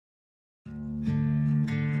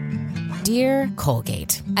Dear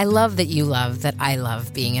Colgate, I love that you love that I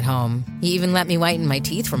love being at home. You even let me whiten my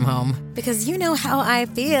teeth from home. Because you know how I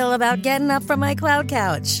feel about getting up from my cloud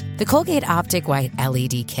couch. The Colgate Optic White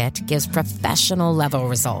LED Kit gives professional-level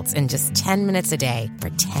results in just 10 minutes a day for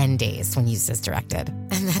 10 days when used as directed.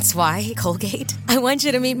 And that's why, Colgate, I want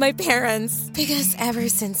you to meet my parents. Because ever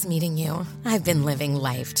since meeting you, I've been living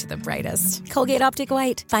life to the brightest. Colgate Optic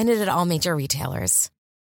White. Find it at all major retailers.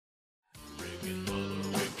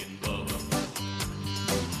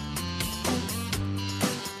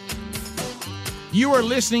 You are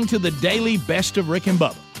listening to the daily Best of Rick and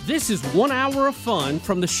Bubba. This is 1 hour of fun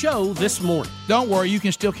from the show this morning. Don't worry, you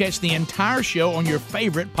can still catch the entire show on your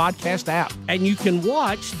favorite podcast app. And you can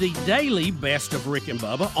watch the daily Best of Rick and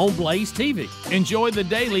Bubba on Blaze TV. Enjoy the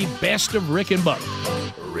daily Best of Rick and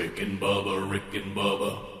Bubba. Rick and Bubba, Rick and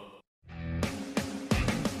Bubba.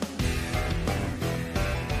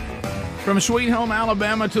 From Sweet Home,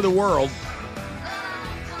 Alabama to the world.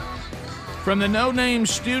 From the No Name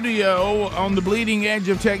Studio on the bleeding edge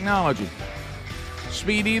of technology.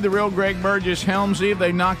 Speedy, the real Greg Burgess, Helmsy,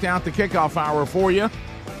 they knocked out the kickoff hour for you.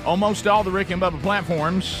 Almost all the Rick and Bubba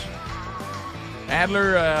platforms.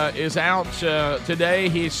 Adler is out today.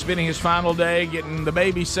 He's spending his final day getting the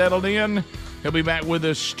baby settled in. He'll be back with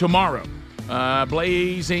us tomorrow.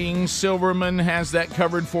 Blazing Silverman has that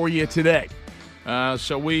covered for you today.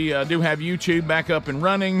 So we do have YouTube back up and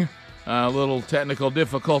running. A little technical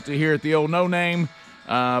difficulty here at the old No Name,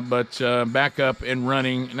 but back up and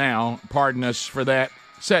running now. Pardon us for that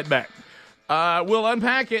setback. We'll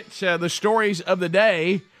unpack it, the stories of the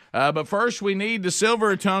day, but first we need the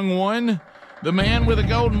silver tongue one, the man with a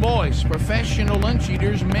golden voice, Professional Lunch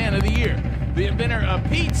Eaters Man of the Year, the inventor of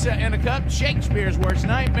pizza in a cup, Shakespeare's worst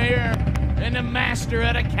nightmare, and the master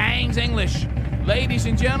of the King's English. Ladies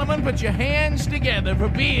and gentlemen, put your hands together for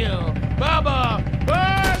Bill Bubba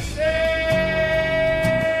Bussey!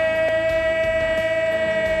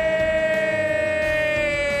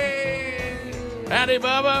 Howdy,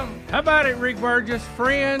 Bubba. How about it, Rick Burgess?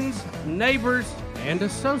 Friends, neighbors, and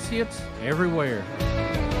associates everywhere.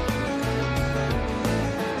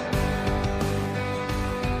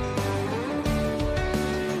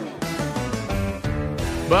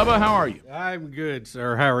 Bubba, how are you? I'm good,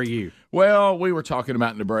 sir. How are you? Well, we were talking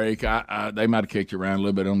about in the break. They might have kicked you around a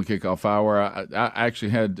little bit on the kickoff hour. I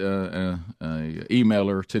actually had an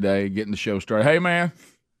emailer today getting the show started. Hey, man,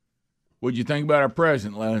 what'd you think about our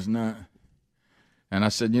president last night? And I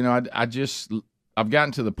said, you know, I've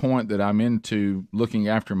gotten to the point that I'm into looking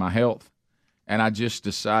after my health, and I just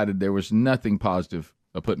decided there was nothing positive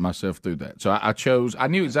of putting myself through that. So I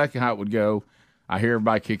knew exactly how it would go. I hear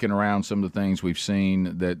everybody kicking around some of the things we've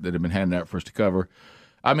seen that have been handed out for us to cover.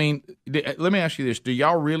 I mean, let me ask you this. Do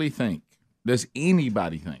y'all really think, does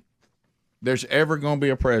anybody think, there's ever going to be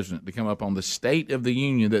a president to come up on the State of the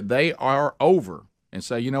Union that they are over and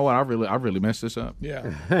say, you know what, I really messed this up?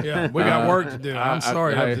 Yeah, we got work to do. I'm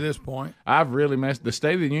sorry up to this point. I've really messed. The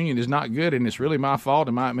State of the Union is not good, and it's really my fault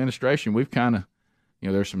and my administration. We've kind of,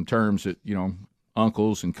 there's some terms that,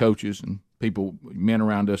 uncles and coaches and people, men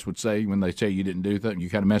around us would say when they say you didn't do that, you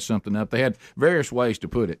kind of messed something up. They had various ways to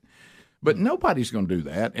put it. But nobody's going to do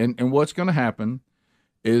that. And what's going to happen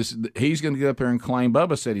is he's going to get up there and claim,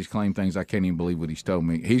 Bubba said he's claimed things, I can't even believe what he's told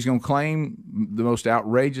me. He's going to claim the most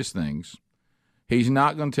outrageous things. He's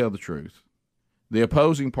not going to tell the truth. The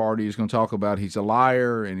opposing party is going to talk about he's a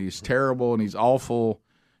liar and he's terrible and he's awful,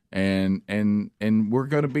 and we're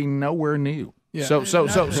going to be nowhere near. Yeah.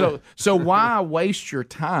 So why waste your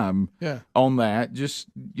time on that? Just,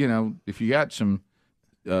 if you got some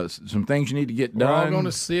things you need to get done. We're all going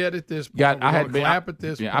to sit at this point. I had clap at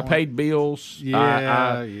this point. I paid bills.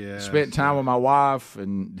 I spent time with my wife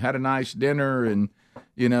and had a nice dinner and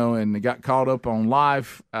got caught up on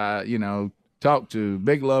life. Talked to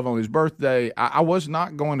Big Love on his birthday. I was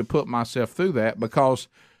not going to put myself through that because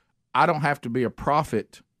I don't have to be a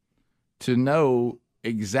prophet to know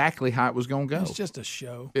exactly how it was going to go. It's just a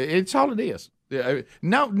show. It's all it is.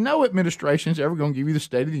 No administration's ever going to give you the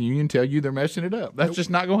State of the Union and tell you they're messing it up. That's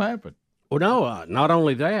just not going to happen. Well, no, not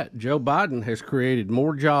only that, Joe Biden has created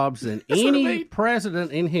more jobs than any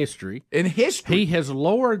president in history. In history? He has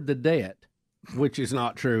lowered the debt, which is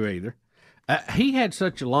not true either. He had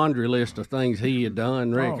such a laundry list of things he had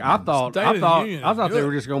done, Rick. I thought they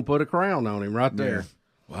were just going to put a crown on him right there.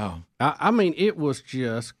 Wow. I mean, it was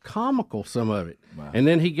just comical, some of it. Wow. And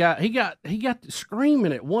then he got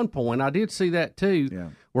screaming at one point. I did see that too,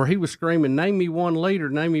 where he was screaming, "Name me one leader,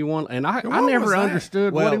 name me one." And I never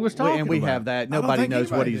understood what he was talking about. And we have that. Nobody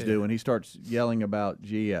knows what he's doing. He starts yelling about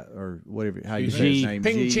G or whatever how you say his name.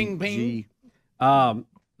 Ping, ching, ping.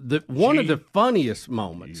 One of the funniest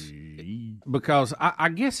moments because I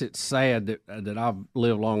guess it's sad that I've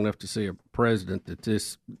lived long enough to see a president that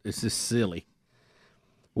is this silly.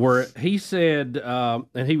 Where he said,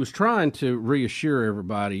 and he was trying to reassure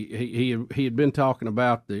everybody, he had been talking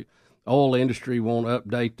about the oil industry won't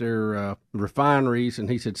update their refineries, and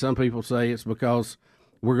he said some people say it's because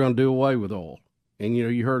we're going to do away with oil. And,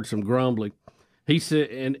 you heard some grumbling. He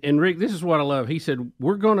said, and Rick, this is what I love. He said,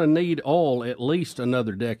 we're going to need oil at least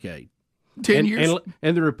another decade. 10 years.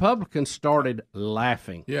 And the Republicans started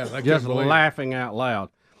laughing. Yeah, just laughing out loud,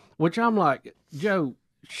 which I'm like, Joe,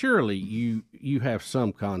 surely you have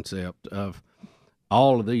some concept of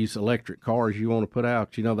all of these electric cars you want to put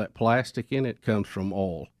out. That plastic in it comes from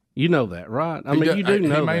oil. You know that, right? I mean, you do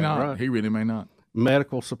know he may that, not. right? He really may not.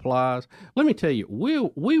 Medical supplies. Let me tell you,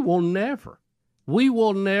 we will never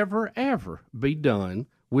ever be done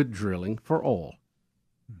with drilling for oil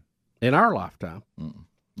in our lifetime.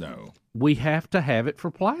 No, we have to have it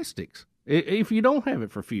for plastics. If you don't have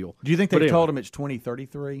it for fuel, do you think they told him it's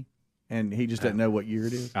 2033? And he just doesn't know what year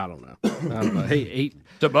it is? I don't know. He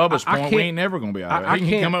to Bubba's point, we ain't never going to be out of it. He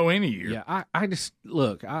can come up any year. Yeah, I just,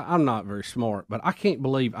 look, I'm not very smart, but I can't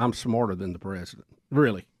believe I'm smarter than the president.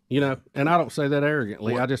 Really. And I don't say that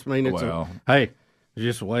arrogantly. I just mean it's it's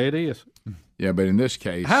just the way it is. Yeah, but in this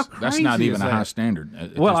case, that's not even a high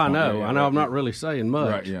standard. Well, I know. I'm not really saying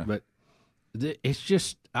much. Right, yeah. But it's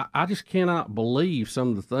just, I just cannot believe some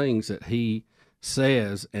of the things that he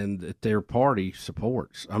says and that their party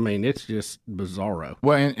supports. I mean, it's just bizarro.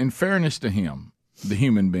 Well, in fairness to him, the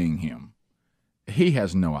human being him, he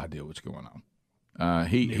has no idea what's going on.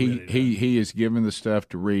 He is given the stuff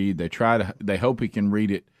to read. They hope he can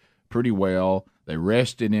read it pretty well. They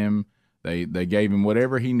rested him. They gave him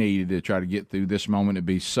whatever he needed to try to get through this moment to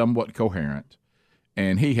be somewhat coherent.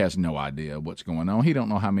 And he has no idea what's going on. He don't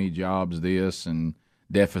know how many jobs this and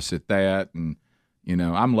deficit that. And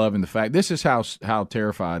I'm loving the fact this is how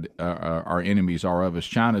terrified our enemies are of us.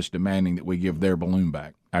 China's demanding that we give their balloon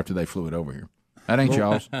back after they flew it over here. That ain't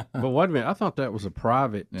y'all's. But wait a minute, I thought that was a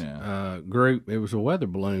private group. It was a weather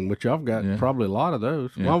balloon, which I've got probably a lot of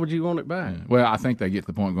those. Why would you want it back? Well, I think they get to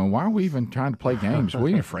the point going, why are we even trying to play games?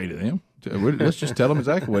 We ain't afraid of them. Let's just tell them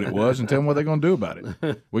exactly what it was and tell them what they're going to do about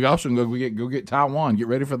it. We also can go get Taiwan. Get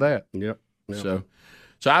ready for that. Yep. So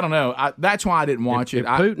I don't know. That's why I didn't watch it. If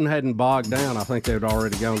Putin hadn't bogged down, I think they'd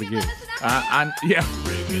already gone to get it.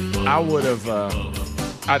 I would have.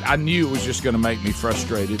 I knew it was just going to make me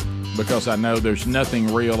frustrated because I know there's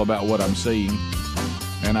nothing real about what I'm seeing,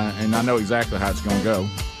 and I know exactly how it's going to go.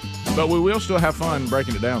 But we will still have fun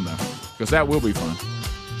breaking it down, though, because that will be fun.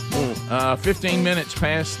 15 minutes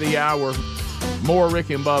past the hour. More Rick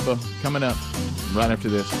and Bubba coming up right after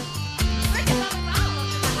this.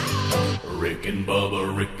 Rick and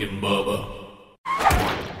Bubba, Rick and Bubba.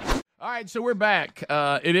 All right, so we're back.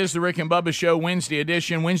 It is the Rick and Bubba Show, Wednesday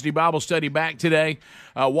edition, Wednesday Bible study back today,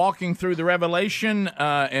 walking through the Revelation,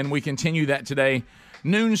 and we continue that today,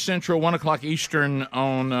 noon Central, 1 o'clock Eastern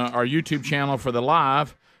on our YouTube channel for the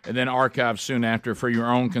live, and then archived soon after for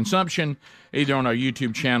your own consumption, either on our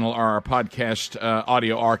YouTube channel or our podcast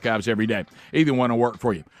audio archives every day. Either one will work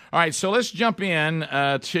for you. All right, so let's jump in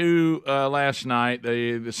to last night,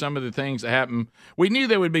 some of the things that happened. We knew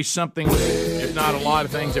there would be something, if not a lot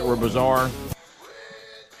of things that were bizarre.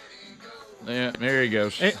 Yeah, there he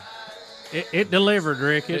goes. It delivered,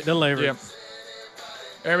 Rick. It delivered. Yep.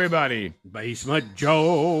 Everybody. Basement Joe.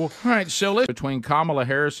 All right, so between Kamala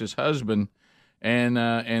Harris's husband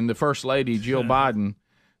and the First Lady, Jill Biden,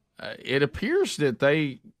 it appears that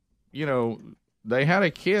they had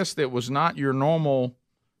a kiss that was not your normal,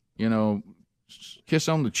 kiss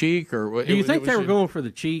on the cheek, or do you think they were going for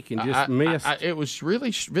the cheek and just missed? It was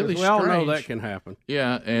really strange. We all know that can happen.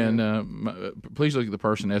 Yeah, and please look at the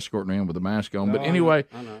person escorting her in with the mask on. But anyway,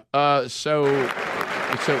 so here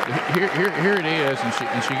it is,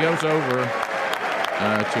 and she goes over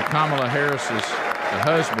to Kamala Harris's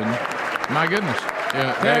husband. My goodness,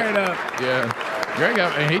 tear it up. Yeah, there you go.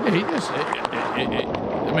 And he just.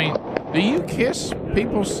 I mean, do you kiss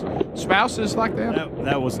people's spouses like that?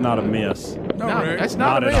 That was not a miss. No, that's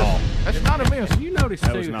not a miss. At all. That's not a miss. You notice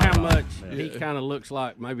too how much he kind of looks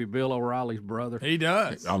like maybe Bill O'Reilly's brother. He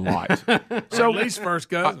does a lot. So at least first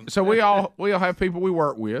cousin. So we all have people we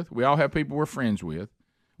work with. We all have people we're friends with.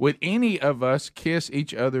 Would any of us kiss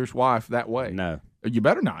each other's wife that way? No. You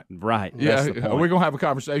better not. Right. Yeah, that's the point. we're gonna have a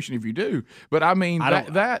conversation if you do. But I mean,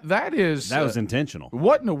 that was intentional.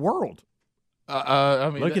 What in the world?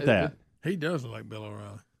 I mean, look at that. He does look like Bill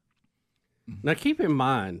O'Reilly. Now, keep in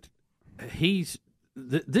mind,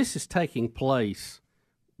 this is taking place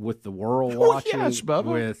with the world watching. Yes,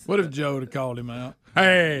 Bubba. What if Joe had called him out?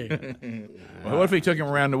 Hey. Well, what if he took him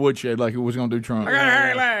around the woodshed like he was going to do Trump? I got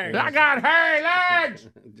hairy legs. I got hairy legs.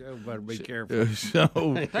 Joe better be careful. So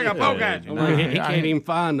Take a poke at you. He can't even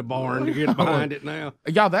find the barn to get behind it now.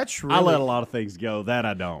 y'all, that's really. I let a lot of things go. That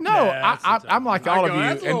I don't. No, Yeah, I'm like all of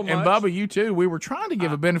 "That's a you, little and much." Bubba, you too. We were trying to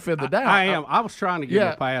give a benefit of the doubt. I am. I was trying to give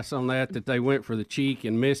Yeah. a pass on that they went for the cheek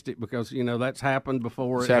and missed it because that's happened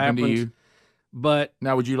before. It's It happened to happens. you. But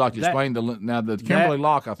Now, would you like to That- explain the Kimberly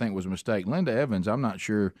Locke? I think was a mistake. Linda Evans, I'm not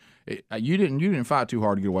sure. You didn't fight too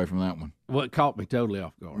hard to get away from that one. well, it caught me totally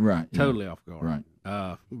off guard. Right, yeah. Totally off guard.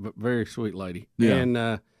 Right. But very sweet lady. Yeah.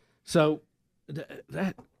 And so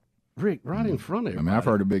that Rick right in front of I everybody. mean, I've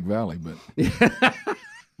heard of Big Valley, but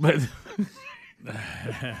but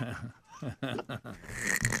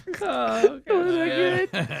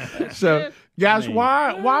so guys,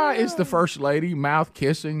 why is the first lady mouth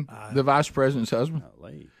kissing the vice president's husband?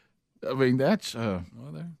 I mean, that's Well,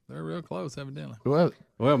 they're real close, evidently.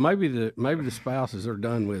 Well, maybe the spouses are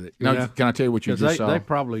done with it. Now, can I tell you what you 'Cause just saw? they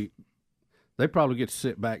probably get to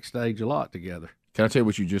sit backstage a lot together. Can I tell you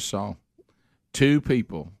what you just saw? Two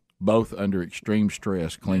people, both under extreme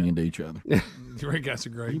stress, clinging to each other. Rick, that's a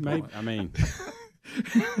great point. I mean,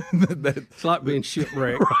 It's like being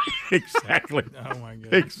shipwrecked. Exactly. Oh, my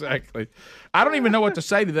God. Exactly. I don't even know what to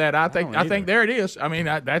say to that. I think there it is. I mean,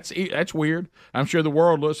 that's weird. I'm sure the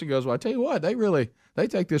world looks and goes, well, I tell you what, they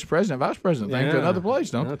take this president, vice president thing to another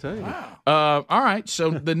place, don't they? I'll tell you. All right.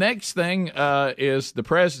 So the next thing is the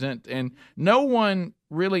president, and no one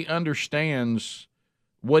really understands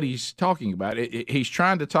what he's talking about. He's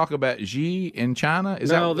trying to talk about Xi in China.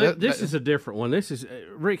 This is a different one. This is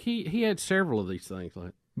Rick. He had several of these things.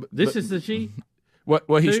 This is the Xi.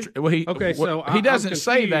 Okay, so he I'm doesn't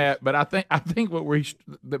say confused. that, but I think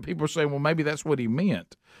that people are saying, well, maybe that's what he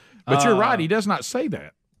meant. But you're right, he does not say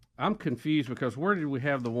that. I'm confused because where did we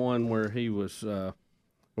have the one where he was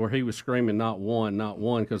screaming not one,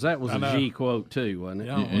 because that was a Xi quote too, wasn't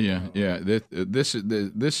it? Yeah. This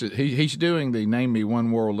is he's doing the name me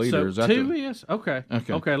one world leader. So Is that two is okay.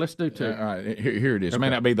 Okay, let's do two. all right, here it is. It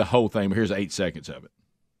may not be the whole thing, but here's 8 seconds of it.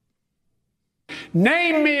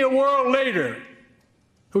 Name me a world leader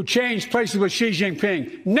who changed places with Xi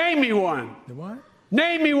Jinping. Name me one. The what?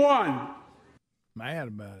 Name me one. Mad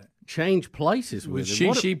about it. Change places with Xi him.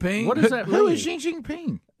 What- Jinping? What does that mean? Who is Xi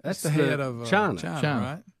Jinping? That's The head of China. China,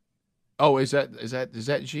 right? Oh, is that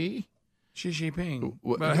Xi? Xi Jinping.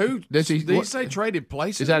 What- But who does he- did he what- say traded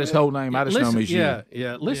places? Is that his whole name? I just know him as Xi.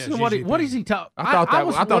 Yeah. Listen to Xi what Jinping. is he talking? I thought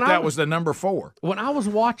that was the number 4. When I was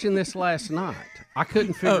watching this last night, I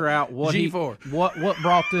couldn't figure out what G4. what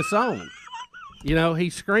brought this on.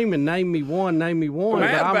 He's screaming, "Name me one, name me one."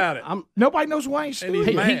 Mad but about it. Nobody knows why he's And doing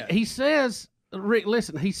he's it. mad. he says, Rick,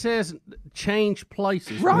 listen, he says, change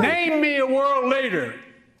places. Name me a world leader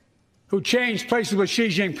who changed places with Xi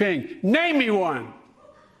Jinping. Name me one.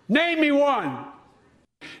 Name me one.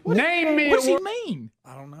 Name me What does a he world. mean?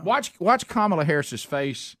 I don't know. Watch Kamala Harris's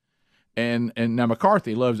face, and now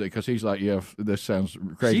McCarthy loves it because he's like, yeah, this sounds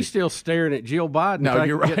crazy. She's still staring at Jill Biden. No,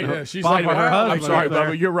 you're right. getting her- Yeah, she's following like, her wow, husband I'm sorry, up there.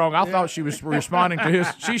 Bubba. You're wrong. I thought she was responding to his.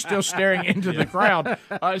 She's still staring into the crowd.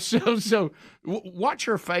 Watch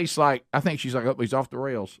her face. Like I think she's like, oh, he's off the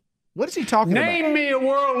rails. What is he talking about? Name me a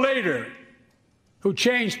world leader who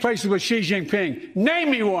changed places with Xi Jinping.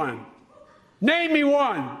 Name me one. Name me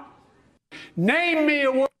one. Name me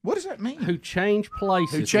a world. What does that mean? Who changed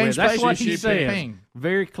places. Who changed with. That's places what with he Xi says Jinping.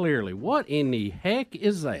 very clearly. What in the heck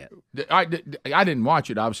is that? I didn't watch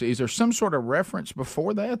it. Obviously, is there some sort of reference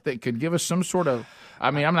before that could give us some sort of?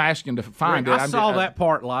 I mean, I'm not asking to find it. I saw that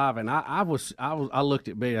part live, and I looked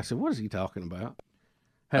at Betty. I said, "What is he talking about?"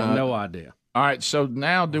 Have no idea. All right. So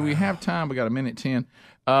now, do we have time? We got 1:10.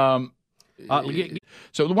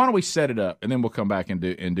 So why don't we set it up, and then we'll come back and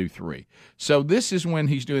do 3. So this is when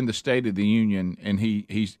he's doing the State of the Union, and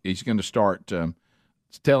he's going to start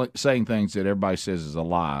saying things that everybody says is a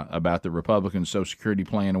lie about the Republican Social Security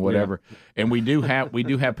plan or whatever. Yeah. And we do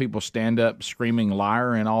have people stand up screaming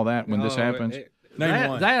liar and all that when this happens.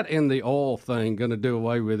 That and the oil thing going to do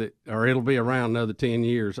away with it, or it'll be around another 10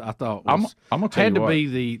 years. I thought I'm gonna tell had you to what.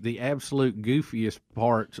 be the absolute goofiest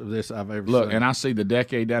parts of this I've ever Look, seen. and I see the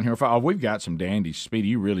decade down here. Oh, we've got some dandies, Speedy.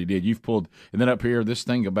 You really did. You've pulled, and then up here, this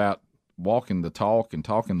thing about walking the talk and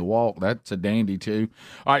talking the walk. That's a dandy too.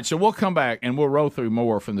 All right, so we'll come back and we'll roll through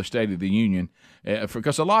more from the State of the Union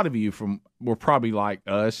because a lot of you were probably like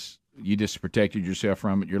us. You just protected yourself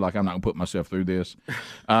from it. You're like, I'm not gonna put myself through this.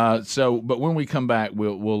 But when we come back,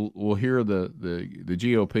 we'll hear the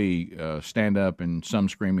GOP stand up and some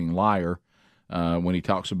screaming liar when he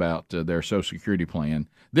talks about their Social Security plan.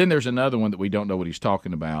 Then there's another one that we don't know what he's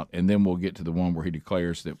talking about, and then we'll get to the one where he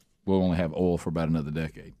declares that we'll only have oil for about another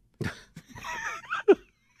decade.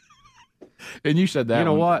 And you said that. You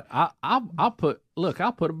know what? I'll put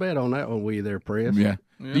a bet on that one with you there, Press. Yeah.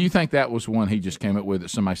 Do you think that was one he just came up with that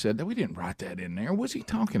somebody said that we didn't write that in there? What's he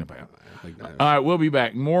talking about? All right, we'll be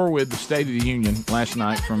back. More with the State of the Union last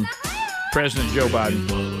night from President Joe Biden.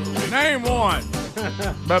 Name one.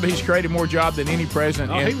 Bubba, he's created more jobs than any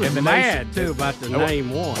president in the mad, nation. too, about the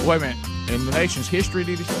name one. Wait a minute. In the nation's history,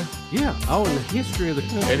 did he say? Yeah. Oh, in the history of the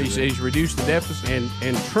country. And he's reduced the deficit?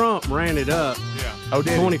 And Trump ran it up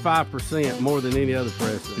 25% more than any other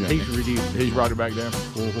president. Yeah. He's reduced it. He's brought it back down.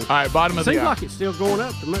 Mm-hmm. All right, bottom of the Seems like it's still going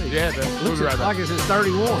up to me. Yeah, it looks like it's at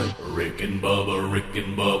 31. Rick and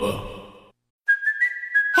Bubba.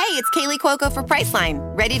 Hey, it's Kaylee Cuoco for Priceline.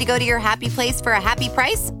 Ready to go to your happy place for a happy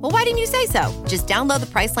price? Well, why didn't you say so? Just download the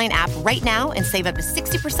Priceline app right now and save up to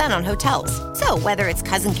 60% on hotels. So whether it's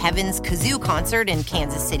Cousin Kevin's Kazoo Concert in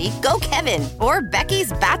Kansas City, go Kevin, or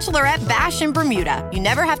Becky's Bachelorette Bash in Bermuda, you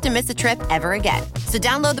never have to miss a trip ever again. So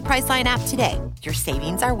download the Priceline app today. Your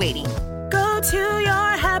savings are waiting. Go to your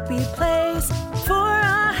happy place for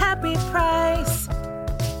a happy price.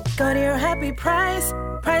 Go to your happy price,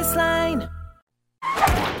 Priceline.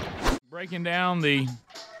 Breaking down the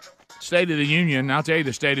State of the Union. I'll tell you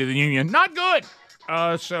the State of the Union. Not good.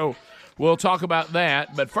 So we'll talk about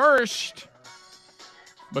that. But first,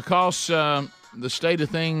 because the state of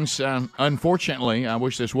things, unfortunately, I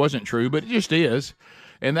wish this wasn't true, but it just is.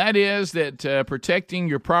 And that is that protecting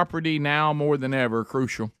your property now more than ever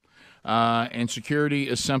crucial. And security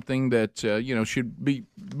is something that, should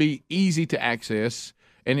be easy to access.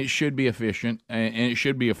 And it should be efficient, and it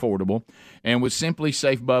should be affordable. And with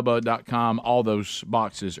SimplySafeBubba.com, all those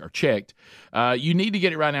boxes are checked. You need to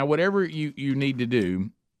get it right now. Whatever you need to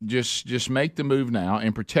do, just make the move now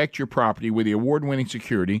and protect your property with the award-winning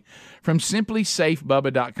security from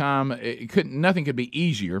SimplySafeBubba.com. Nothing could be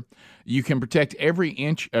easier. You can protect every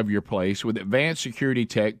inch of your place with advanced security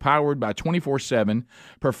tech powered by 24/7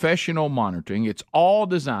 professional monitoring. It's all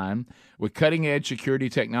designed with cutting-edge security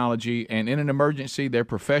technology, and in an emergency, their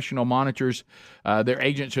professional monitors, their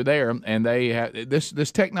agents are there, and they have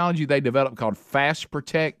this technology they developed called Fast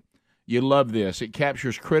Protect. You love this. It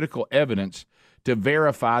captures critical evidence to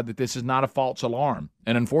verify that this is not a false alarm.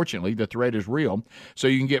 And unfortunately, the threat is real. So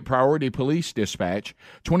you can get priority police dispatch.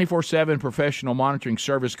 24/7 professional monitoring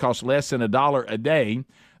service costs less than $1 a day.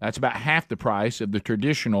 That's about half the price of the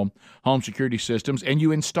traditional home security systems. And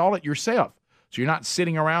you install it yourself. So you're not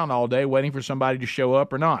sitting around all day waiting for somebody to show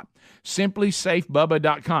up or not.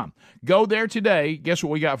 SimplySafeBubba.com. Go there today. Guess what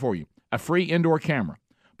we got for you? A free indoor camera.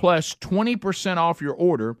 Plus 20% off your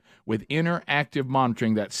order with interactive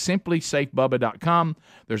monitoring. That's SimplySafeBubba.com.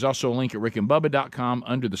 There's also a link at RickandBubba.com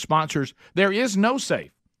under the sponsors. There is no safe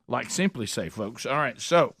like Simply Safe, folks. All right,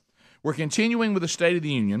 so we're continuing with the State of the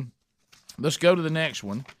Union. Let's go to the next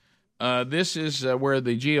one. This is where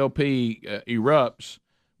the GOP erupts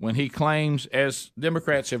when he claims, as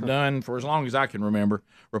Democrats have done for as long as I can remember,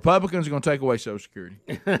 Republicans are going to take away Social Security.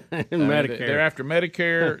 Medicare. They're after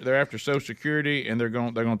Medicare. They're after Social Security, and they're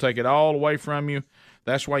going to take it all away from you.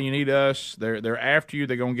 That's why you need us. They're after you.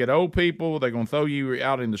 They're going to get old people. They're going to throw you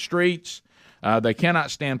out in the streets. They cannot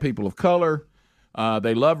stand people of color.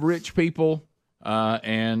 They love rich people.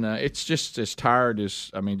 And it's just as tired as,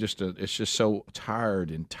 it's just so tired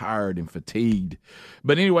and fatigued.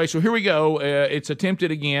 But anyway, so here we go. It's attempted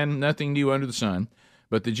again, nothing new under the sun.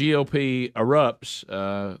 But the GOP erupts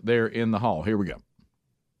there in the hall. Here we go.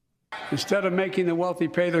 Instead of making the wealthy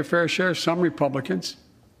pay their fair share, some Republicans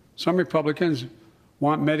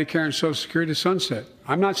want Medicare and Social Security to sunset.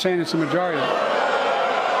 I'm not saying it's a majority.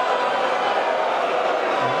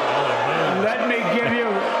 Let me give you,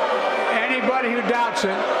 anybody who doubts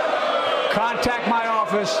it, contact my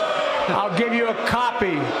office. I'll give you a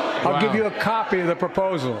copy. I'll give you a copy of the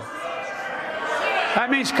proposal. That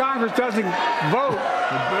means Congress doesn't vote.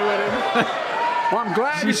 Well, I'm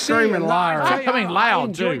glad you see screaming liar. Loud, I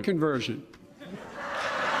enjoy too. Conversion.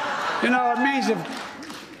 You know, it means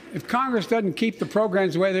if Congress doesn't keep the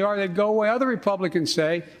programs the way they are, they'd go away. Other Republicans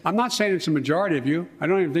say, I'm not saying it's a majority of you. I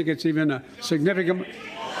don't even think it's even a significant.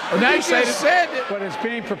 Well, now you said it. But it's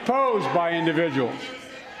being proposed by individuals.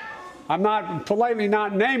 I'm not politely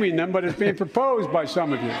not naming them, but it's being proposed by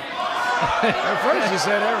some of you. At first you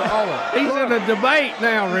said all of it. He's in a debate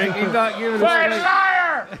now, Rick. He's not giving us a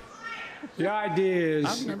liar! The idea is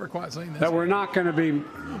I've never quite seen this. that we're not going to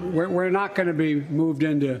be moved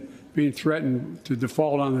into being threatened to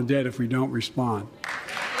default on the debt if we don't respond.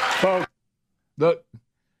 Folks. Look,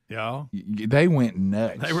 Yeah. They went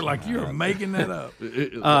nuts. They were like, "You're making that up,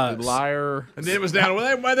 liar." And then it was down.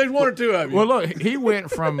 Well, there's one or two of you. Well, look, he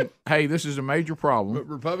went from "Hey, this is a major problem," But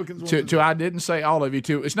Republicans to "I didn't say all of you."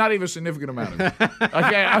 To it's not even a significant amount of you.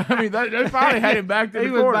 Okay, I mean they finally had him back to the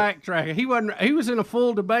He was corner. backtracking. He wasn't. He was in a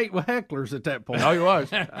full debate with hecklers at that point. Oh, he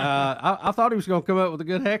was. I thought he was going to come up with a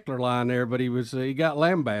good heckler line there, but he got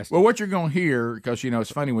lambasted. Well, what you're going to hear, because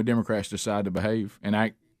it's funny when Democrats decide to behave and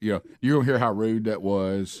act. You're going to hear how rude that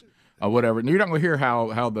was. Whatever. And you're not going to hear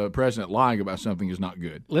how the president lying about something is not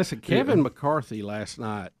good. Listen, Kevin McCarthy last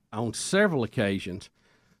night on several occasions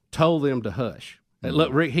told them to hush.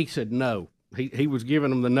 Look, Rick, he said no. He was giving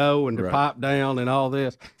them the no and to pipe down and all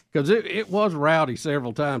this because it was rowdy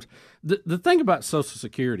several times. The thing about Social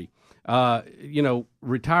Security,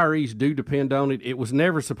 retirees do depend on it. It was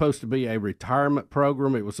never supposed to be a retirement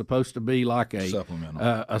program. It was supposed to be like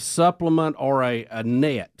a supplement or a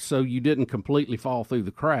net, so you didn't completely fall through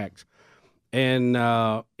the cracks. And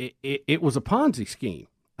it was a Ponzi scheme.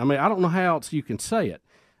 I mean, I don't know how else you can say it.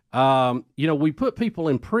 We put people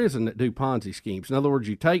in prison that do Ponzi schemes. In other words,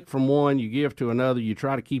 you take from one, you give to another, you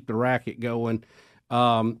try to keep the racket going.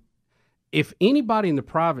 If anybody in the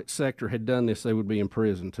private sector had done this, they would be in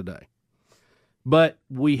prison today. But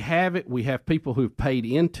we have it. We have people who've paid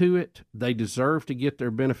into it. They deserve to get their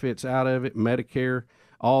benefits out of it, Medicare,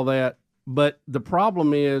 all that. But the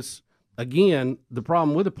problem is, again, the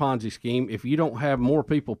problem with a Ponzi scheme, if you don't have more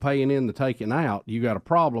people paying in than taking out, you got a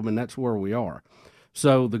problem, and that's where we are.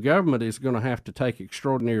 So the government is going to have to take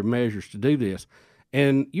extraordinary measures to do this.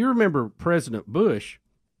 And you remember President Bush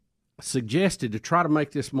suggested to try to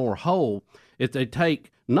make this more whole, if they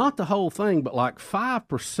take not the whole thing, but like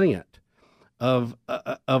 5% of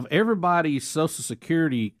everybody's Social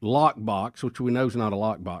Security lockbox, which we know is not a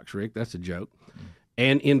lockbox, Rick, that's a joke,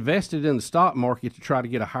 and invested in the stock market to try to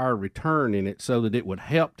get a higher return in it so that it would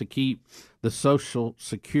help to keep the Social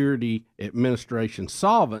Security Administration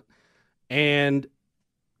solvent. And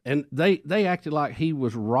they acted like he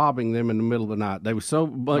was robbing them in the middle of the night. They were so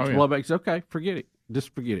much blowback. Okay, forget it.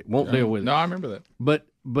 Just forget it. Won't deal with it. No, I remember that.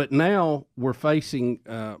 But now we're facing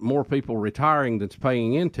more people retiring that's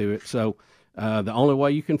paying into it. So the only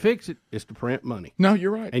way you can fix it is to print money. No,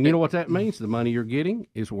 you're right. And you know what that means? The money you're getting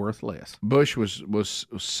is worth less. Bush was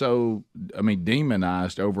so,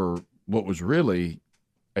 demonized over what was really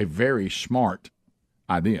a very smart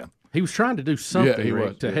idea. He was trying to do something,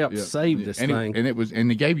 Rick, to help save this thing. And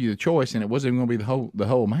they gave you the choice, and it wasn't even going to be the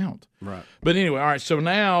whole amount. Right. But anyway, all right, so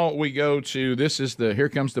now we go to, here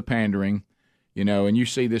comes the pandering, and you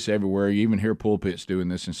see this everywhere. You even hear pulpits doing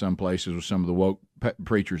this in some places with some of the woke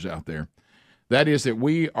preachers out there. That is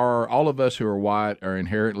that all of us who are white are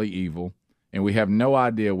inherently evil, and we have no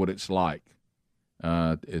idea what it's like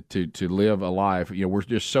to live a life. We're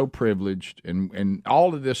just so privileged, and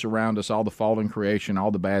all of this around us, all the fallen creation,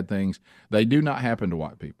 all the bad things, they do not happen to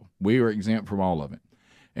white people. We are exempt from all of it.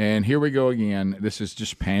 And here we go again. This is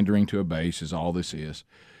just pandering to a base, is all this is.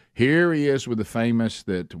 Here he is with the famous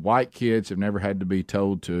that white kids have never had to be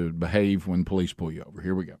told to behave when police pull you over.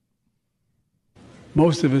 Here we go.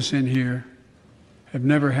 Most of us in here have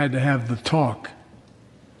never had to have the talk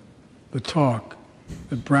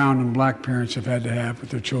that brown and black parents have had to have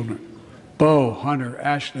with their children. Bo, Hunter,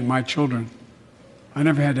 Ashley, my children. I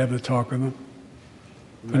never had to have the talk with them.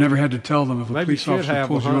 I never had to tell them if a police officer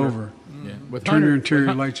pulls you over, turn your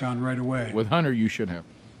interior lights on right away. With Hunter, you should have.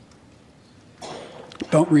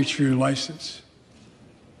 Don't reach for your license.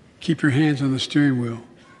 Keep your hands on the steering wheel.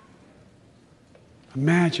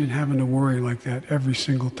 Imagine having to worry like that every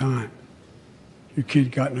single time your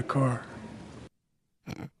kid got in a car.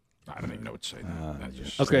 I don't even know what to say.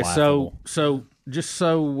 Okay, so just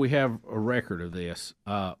so we have a record of this,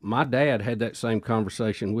 my dad had that same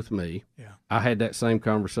conversation with me. Yeah. I had that same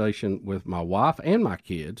conversation with my wife and my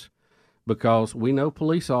kids because we know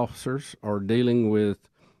police officers are dealing with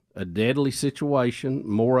a deadly situation.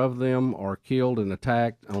 More of them are killed and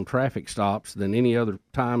attacked on traffic stops than any other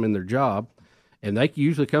time in their job, and they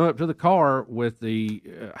usually come up to the car with the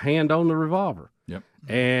hand on the revolver. Yep.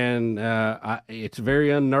 And it's very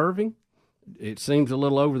unnerving. It seems a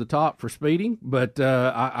little over the top for speeding, but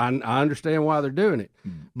I understand why they're doing it.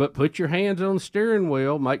 But put your hands on the steering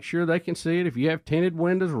wheel, make sure they can see it. If you have tinted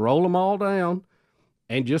windows, roll them all down,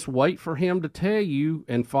 and just wait for him to tell you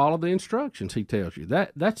and follow the instructions he tells you.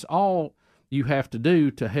 That's all you have to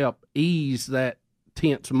do to help ease that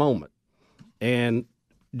tense moment. And,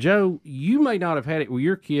 Joe, you may not have had it with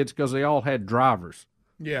your kids because they all had drivers.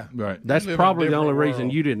 Yeah. Right. That's probably the only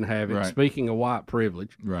reason you didn't have it, speaking of white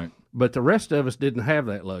privilege. Right. But the rest of us didn't have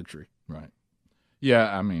that luxury. Right.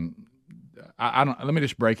 Yeah, I mean, I don't. Let me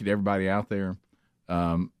just break it to everybody out there.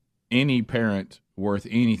 any parent worth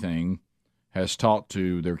anything has taught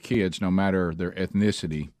to their kids, no matter their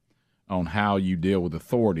ethnicity, on how you deal with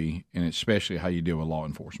authority, and especially how you deal with law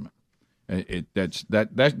enforcement.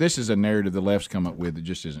 This is a narrative the left's come up with that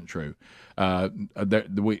just isn't true. I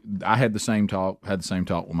had the same talk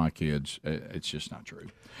with my kids. It's just not true.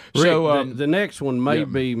 Rick, so the next one may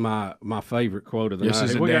be my favorite quote of the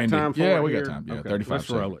night. We got time for it? We got time. Yeah, okay, 35 let's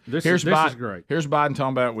seconds. roll it. This is great. Here's Biden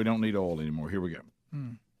talking about we don't need oil anymore. Here we go.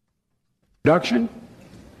 Production.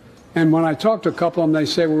 And when I talk to a couple of them, they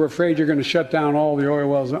say, we're afraid you're going to shut down all the oil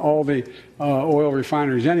wells, all the oil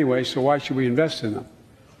refineries anyway, so why should we invest in them?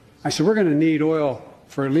 I said, we're going to need oil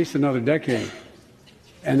for at least another decade,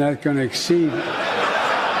 and that's going to exceed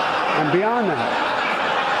and beyond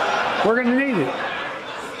that. We're going to need it.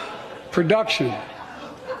 Production.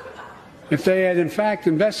 If they had, in fact,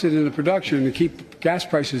 invested in the production to keep gas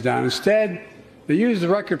prices down, instead, they used the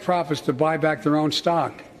record profits to buy back their own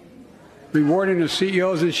stock, rewarding the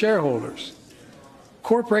CEOs and shareholders.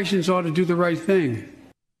 Corporations ought to do the right thing.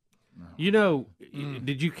 You know,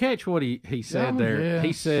 did you catch what he said there? Yes.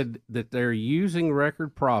 He said that they're using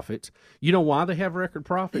record profits. You know why they have record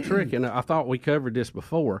profits, Rick? And I thought we covered this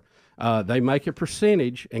before. They make a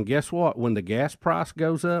percentage, and guess what? When the gas price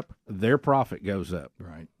goes up, their profit goes up.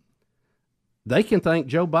 Right. They can thank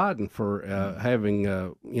Joe Biden for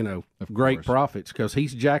having, great profits, because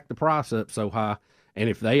he's jacked the price up so high. And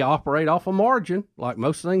if they operate off a margin, like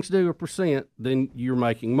most things do, a percent, then you're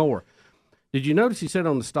making more. Did you notice he said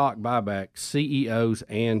on the stock buyback, CEOs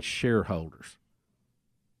and shareholders?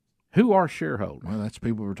 Who are shareholders? Well, that's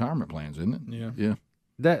people with retirement plans, isn't it? Yeah.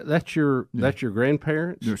 That's your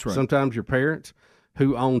grandparents. That's right. Sometimes your parents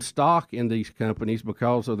who own stock in these companies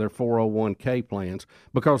because of their 401k plans,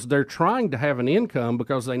 because they're trying to have an income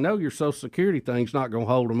because they know your Social Security thing's not going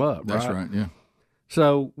to hold them up. That's right. Yeah.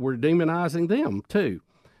 So we're demonizing them too.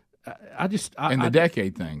 The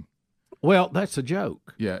decade thing. Well, that's a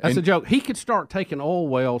joke. Yeah, that's a joke. He could start taking oil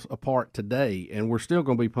wells apart today, and we're still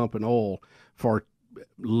going to be pumping oil for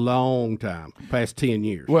long time, past 10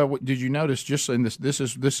 years. Well, did you notice just in this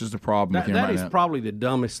is the problem with him right now? That is probably the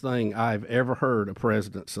dumbest thing I've ever heard a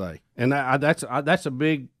president say, and that's a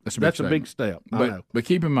big step. I know. But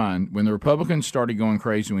keep in mind, when the Republicans started going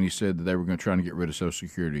crazy when he said that they were going to try to get rid of Social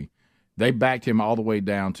Security, they backed him all the way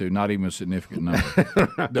down to not even a significant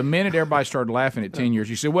number. The minute everybody started laughing at 10 years,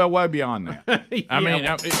 he said, well, way beyond that.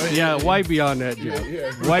 Way beyond that,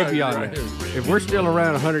 Joe. Way beyond that. If we're still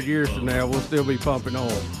around 100 years from now, we'll still be pumping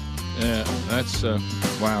oil. Yeah, that's,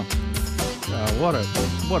 wow. What a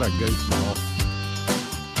goofball.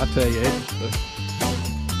 I tell you,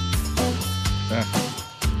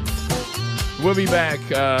 we'll be back.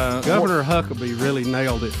 Governor Huckabee really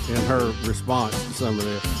nailed it in her response to some of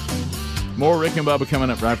this. More Rick and Bubba coming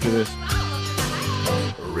up right after this.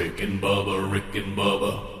 Rick and Bubba, Rick and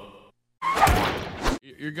Bubba.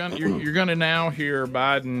 You're gonna now hear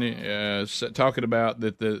Biden talking about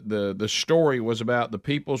that the story was about the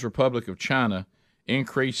People's Republic of China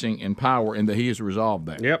increasing in power and that he has resolved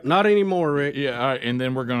that. Yep, not anymore, Rick. Yeah, all right, and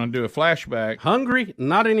then we're going to do a flashback. Hungry?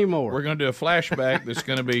 Not anymore. We're going to do a flashback that's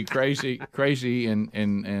going to be crazy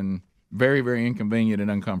and very, very inconvenient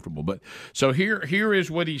and uncomfortable. But so here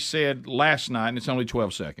is what he said last night, and it's only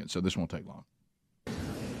 12 seconds, so this won't take long.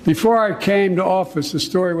 Before I came to office, the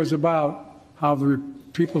story was about how the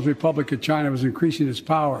People's Republic of China was increasing its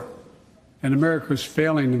power and America was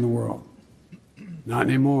failing in the world. Not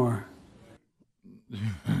anymore.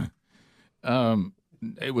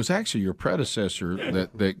 It was actually your predecessor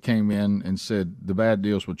that came in and said the bad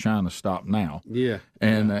deals with China stop now. Yeah.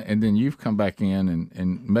 And then you've come back in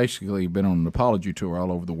and basically been on an apology tour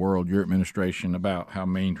all over the world, your administration, about how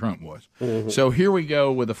mean Trump was. Mm-hmm. So here we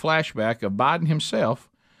go with a flashback of Biden himself.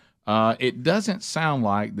 It doesn't sound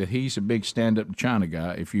like that he's a big stand-up to China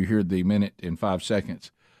guy if you hear the minute and 5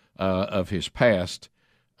 seconds of his past.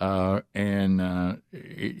 It's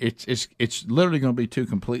literally going to be two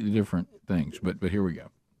completely different things. But here we go.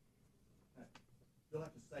 You'll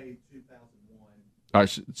have to say 2001. All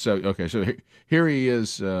right. So here he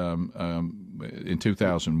is in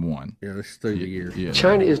 2001. Yeah, this is through the year. Yeah.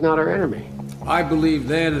 China is not our enemy. I believe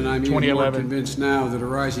then, and I'm even more convinced now, that a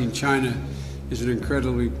rising China is an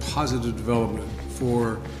incredibly positive development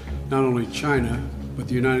for not only China, but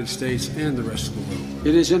the United States and the rest of the world.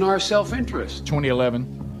 It is in our self-interest.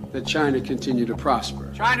 2011. That China continue to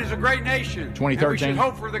prosper. China's a great nation. 2013. And we should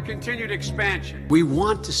hope for the continued expansion. We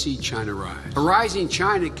want to see China rise. A rising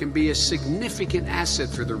China can be a significant asset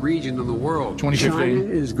for the region and the world. 2015.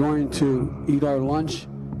 China is going to eat our lunch?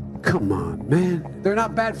 Come on, man. They're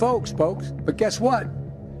not bad folks. But guess what?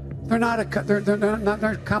 They're not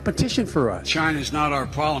a competition for us. China's not our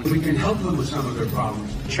problem. We can help them with some of their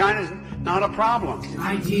problems. China's not a problem. The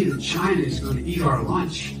idea that China is going to eat our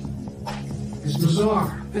lunch is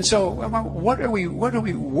bizarre. And so, what are we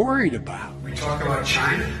worried about? We talk about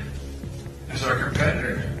China as our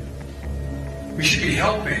competitor. We should be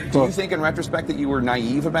helping. Do you think, in retrospect, that you were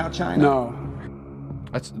naive about China? No.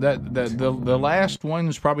 That's the last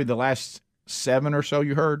ones, probably the last 7 or so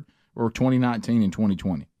you heard, were 2019 and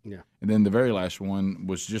 2020. Yeah. And then the very last one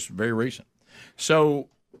was just very recent. So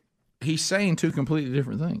he's saying two completely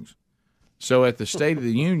different things. So at the State of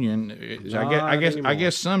the Union, I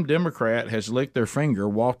guess some Democrat has licked their finger,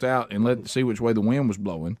 walked out, and see which way the wind was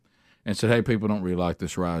blowing, and said, "Hey, people don't really like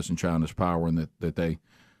this rise in China's power, and that they,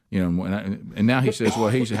 and now he says, well,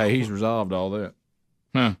 he's resolved all that,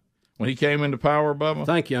 huh? When he came into power, Bubba.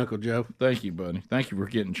 Thank you, Uncle Joe. Thank you, buddy. Thank you for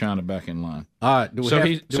getting China back in line. All right. Do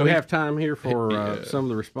we have time here for some of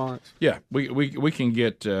the response? Yeah, we can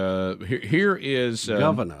get here is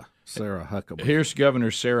Governor Sarah Huckabee. Here's Governor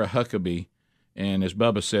Sarah Huckabee, and as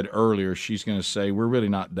Bubba said earlier, she's going to say we're really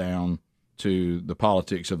not down to the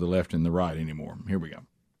politics of the left and the right anymore. Here we go.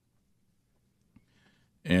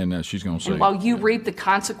 And she's going to say, and while you reap the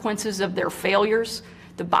consequences of their failures,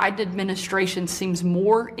 the Biden administration seems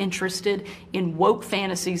more interested in woke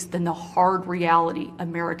fantasies than the hard reality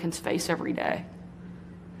Americans face every day.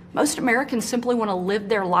 Most Americans simply want to live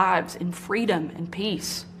their lives in freedom and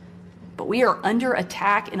peace. But we are under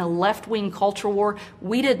attack in a left-wing culture war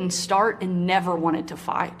we didn't start and never wanted to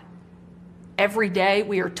fight. Every day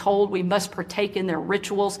we are told we must partake in their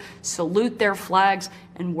rituals, salute their flags,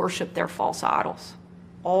 and worship their false idols.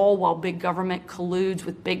 All while big government colludes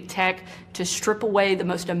with big tech to strip away the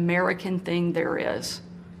most American thing there is,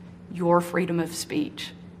 your freedom of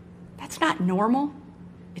speech. That's not normal.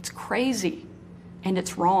 It's crazy, and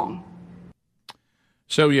it's wrong.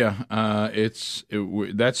 So yeah,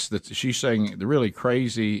 she's saying the really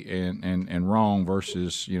crazy and wrong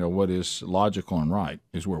versus what is logical and right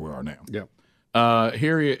is where we are now. Yep.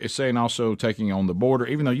 Here he is saying also taking on the border,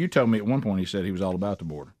 even though you told me at one point he said he was all about the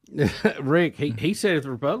border. Rick, he said if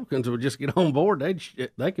the Republicans would just get on board, they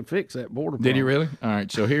could fix that border problem. Did he really? All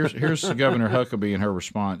right. So here's Governor Huckabee and her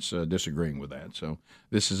response disagreeing with that. So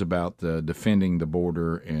this is about defending the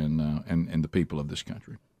border and the people of this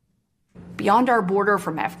country. Beyond our border,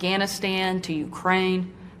 from Afghanistan to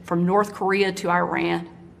Ukraine, from North Korea to Iran,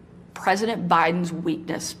 President Biden's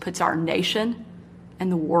weakness puts our nation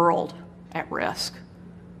and the world at risk.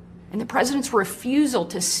 And the president's refusal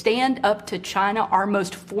to stand up to China, our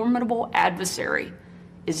most formidable adversary,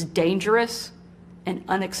 is dangerous and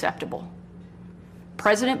unacceptable.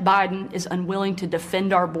 President Biden is unwilling to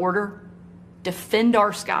defend our border, defend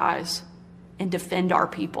our skies, and defend our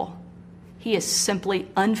people. He is simply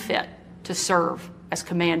unfit to serve as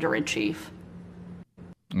commander-in-chief.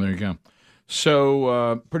 There you go.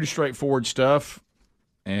 So pretty straightforward stuff.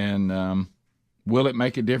 And will it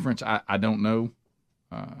make a difference? I don't know.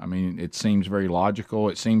 I mean, it seems very logical.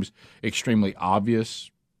 It seems extremely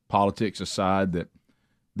obvious, politics aside, that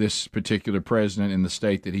this particular president in the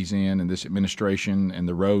state that he's in and this administration and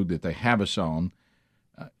the road that they have us on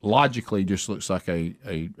logically just looks like a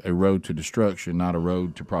road to destruction, not a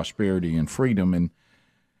road to prosperity and freedom. And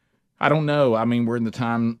I don't know. I mean, we're in the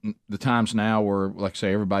times now where, like I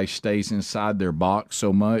say, everybody stays inside their box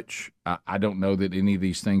so much. I don't know that any of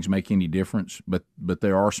these things make any difference, but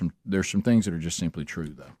there's some things that are just simply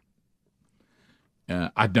true, though.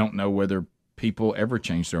 I don't know whether people ever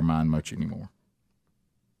change their mind much anymore.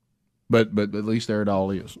 But at least there it all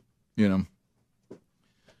is, I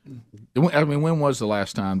mean, when was the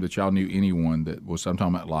last time that y'all knew anyone that was, I'm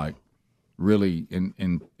talking about like really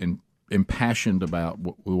impassioned about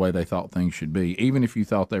the way they thought things should be, even if you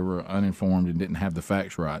thought they were uninformed and didn't have the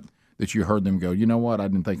facts right, that you heard them go, you know what, I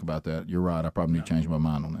didn't think about that. You're right. I probably need to change my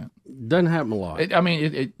mind on that. Doesn't happen a lot.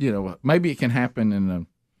 Maybe it can happen in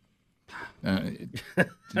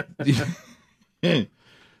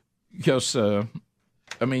because, I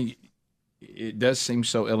mean, it does seem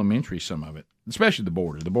so elementary, some of it, especially the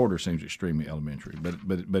border. The border seems extremely elementary,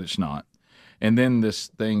 but it's not. And then this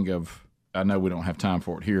thing of, I know we don't have time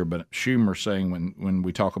for it here, but Schumer saying when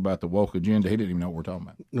we talk about the woke agenda, he didn't even know what we're talking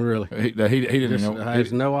about. Really? He didn't even know.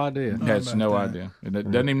 Has no idea. Has no idea. It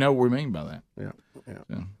doesn't even know what we mean by that. Yeah.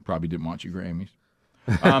 So, probably didn't watch your Grammys.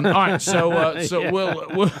 All right, so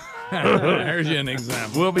we'll there's an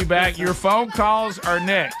example. We'll be back. Your phone calls are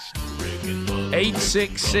next.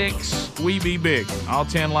 866-WE-BE-BIG. All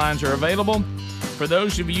 10 lines are available. For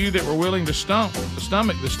those of you that were willing to stomach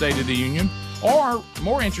the State of the Union, or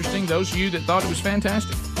more interesting, those of you that thought it was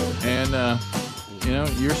fantastic. And,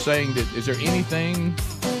 you're saying that, is there anything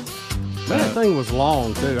That thing was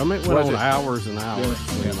long, too. I mean, it went on hours and hours.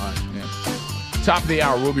 Yeah. Top of the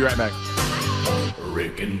hour. We'll be right back.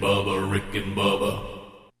 Rick and Bubba, Rick and Bubba.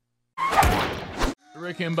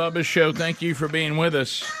 Rick and Bubba's show. Thank you for being with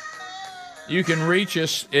us. You can reach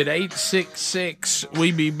us at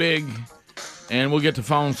 866-WE-BE-BIG, and we'll get to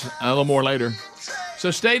phones a little more later. So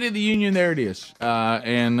State of the Union, there it is,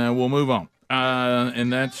 and we'll move on.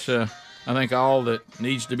 And that's, I think, all that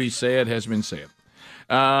needs to be said has been said.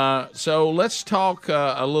 So let's talk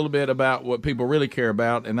a little bit about what people really care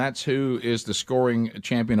about, and that's who is the scoring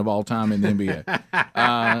champion of all time in the NBA.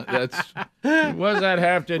 What does that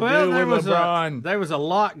have to do with LeBron? There was a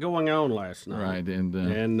lot going on last night. Right.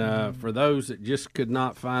 And for those that just could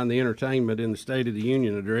not find the entertainment in the State of the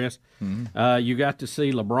Union address, you got to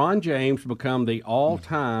see LeBron James become the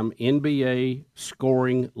all-time NBA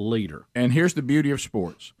scoring leader. And here's the beauty of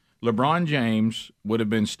sports. LeBron James would have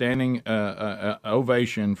been standing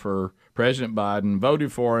ovation for President Biden,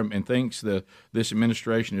 voted for him, and thinks this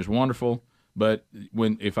administration is wonderful. But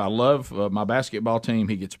if I love my basketball team,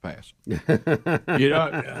 he gets a pass. That's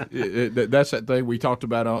that thing we talked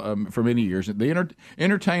about for many years. The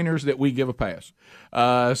entertainers that we give a pass.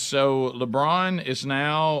 So LeBron is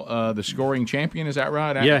now the scoring champion. Is that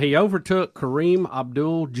right? Yeah, he overtook Kareem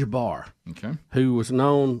Abdul-Jabbar, who was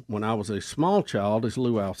known when I was a small child as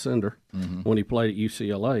Lou Alcindor when he played at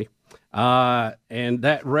UCLA. And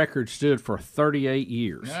that record stood for 38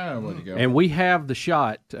 years. Yeah, way to go. And we have the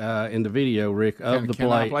shot in the video, Rick, of the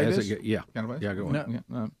play. Can I play this? Yeah, go on.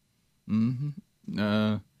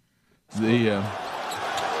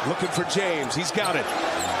 Looking for James. He's got it.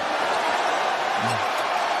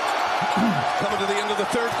 Coming to the end of the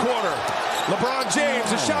third quarter. LeBron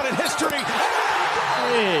James, a shot at history.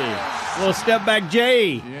 Hey, little step back,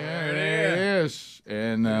 Jay. Yeah, it is.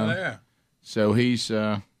 And so he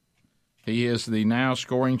is the now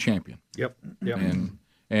scoring champion. Yep.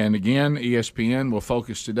 And again, ESPN will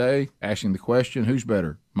focus today asking the question, who's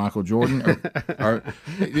better, Michael Jordan? Or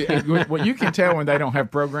well, you can tell when they don't have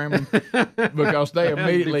programming because they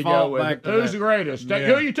immediately go with, who's the greatest?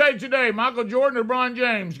 Who you take today, Michael Jordan or LeBron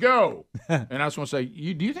James? Go. And I just want to say,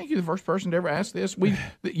 do you think you're the first person to ever ask this?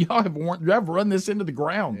 Y'all have run this into the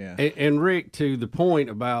ground. Yeah. And Rick, to the point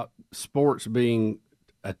about sports being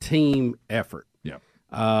a team effort,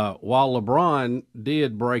 while LeBron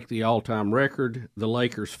did break the all-time record, the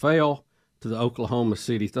Lakers fell to the Oklahoma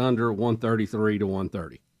City Thunder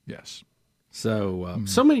 133-130. Yes. So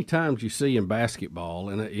so many times you see in basketball,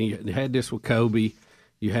 and you had this with Kobe,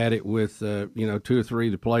 you had it with 2 or 3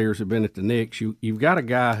 of the players have been at the Knicks. You've got a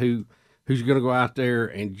guy who's going to go out there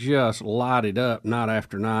and just light it up night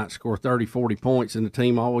after night, score 30, 40 points, and the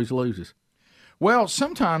team always loses. Well,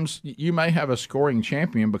 sometimes you may have a scoring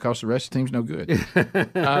champion because the rest of the team's no good.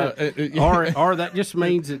 Or that just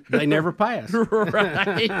means that they never pass.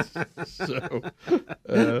 Right. So,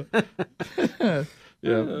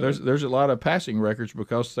 there's a lot of passing records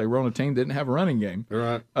because they were on a team that didn't have a running game.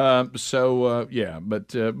 Right. But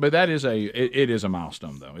that is it is a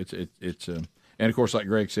milestone though. It's and of course, like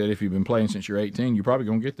Greg said, if you've been playing since you're 18, you're probably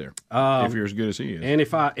going to get there if you're as good as he is. And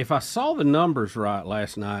if I saw the numbers right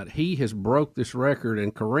last night, he has broke this record,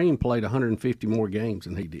 and Kareem played 150 more games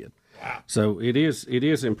than he did. Wow! So it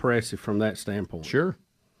is impressive from that standpoint. Sure.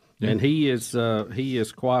 Yeah. And he is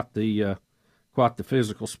quite the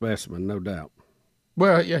physical specimen, no doubt.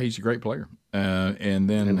 Well, yeah, he's a great player, and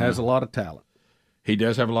has a lot of talent. He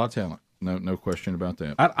does have a lot of talent. No question about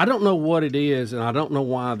that. I don't know what it is, and I don't know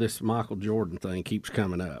why this Michael Jordan thing keeps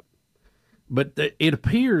coming up. But it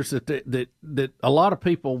appears that a lot of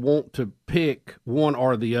people want to pick one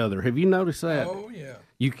or the other. Have you noticed that? Oh yeah.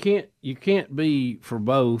 You can't be for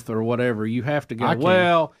both or whatever. You have to go.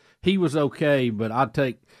 Well, he was okay, but I'd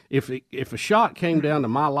take if a shot came down to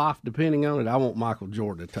my life depending on it, I want Michael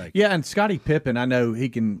Jordan to take it. Yeah, and Scottie Pippen, I know he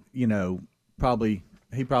can. Probably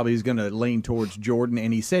is going to lean towards Jordan,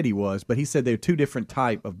 and he said he was, but he said they're two different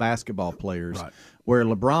type of basketball players, right. Where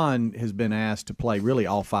LeBron has been asked to play really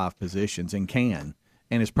all 5 positions and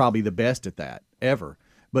is probably the best at that ever.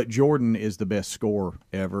 But Jordan is the best scorer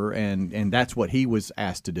ever, and that's what he was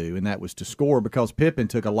asked to do, and that was to score because Pippen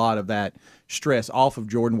took a lot of that stress off of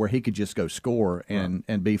Jordan where he could just go score and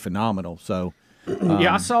be phenomenal. So.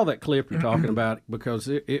 Yeah, I saw that clip you're talking about because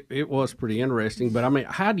it was pretty interesting. But, I mean,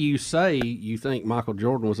 how do you say you think Michael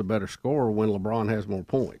Jordan was a better scorer when LeBron has more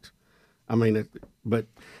points? I mean, but,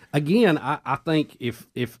 again, I think if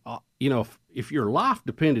your life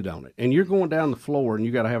depended on it and you're going down the floor and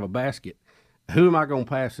you got to have a basket, who am I going to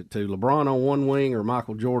pass it to? LeBron on one wing or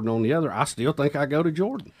Michael Jordan on the other? I still think I go to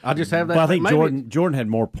Jordan. I just have that. Well, I think Jordan had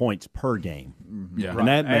more points per game. Yeah, and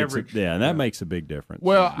that makes a big difference.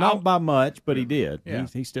 Well, not by much, but he did. Yeah.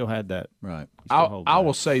 He still had that. Right. I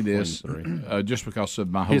will say this, just because of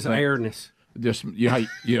my whole his airness. Just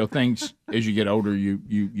things as you get older,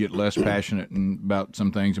 you get less passionate about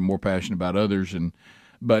some things and more passionate about others,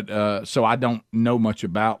 But so I don't know much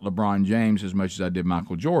about LeBron James as much as I did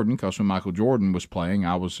Michael Jordan, because when Michael Jordan was playing,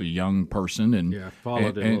 I was a young person,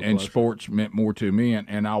 and sports meant more to me,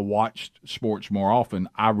 and I watched sports more often.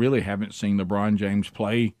 I really haven't seen LeBron James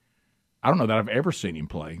play. I don't know that I've ever seen him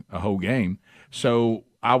play a whole game. So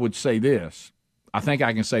I would say this. I think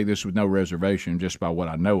I can say this with no reservation just by what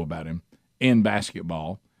I know about him in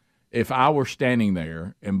basketball. If I were standing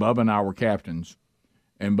there and Bubba and I were captains,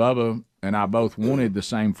 and Bubba and I both wanted the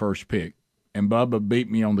same first pick, and Bubba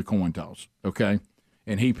beat me on the coin toss, okay,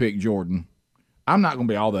 and he picked Jordan, I'm not going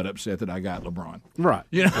to be all that upset that I got LeBron. Right.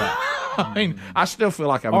 I mean, I still feel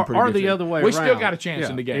like I'm a pretty good the other way We around. still got a chance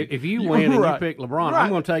in the game. If you win and you pick LeBron, I'm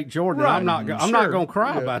going to take Jordan. I'm not going to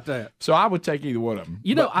cry about that. So I would take either one of them.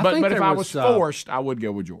 I think if I was forced, I would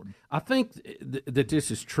go with Jordan. I think that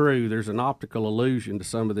this is true. There's an optical illusion to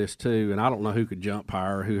some of this too, and I don't know who could jump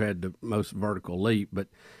higher, who had the most vertical leap, but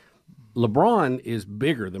LeBron is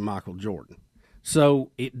bigger than Michael Jordan. So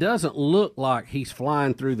it doesn't look like he's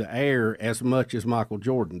flying through the air as much as Michael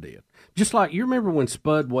Jordan did. Just like you remember when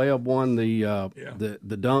Spud Webb won the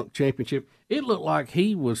dunk championship, it looked like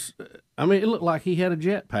he was. It looked like he had a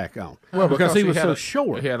jetpack on. Well, because he was so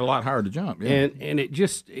short. He had a lot higher to jump. Yeah. And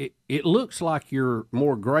it looks like you're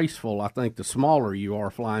more graceful. I think the smaller you are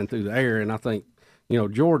flying through the air, and I think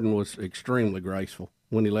Jordan was extremely graceful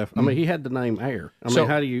when he left. I mean, he had the name Air.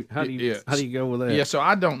 How do you go with that? Yeah, so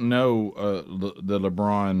I don't know the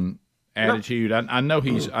LeBron attitude. I know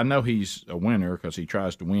he's a winner because he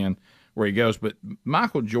tries to win where he goes. But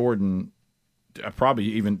Michael Jordan, probably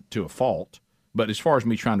even to a fault. But as far as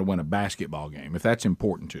me trying to win a basketball game, if that's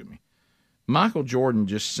important to me, Michael Jordan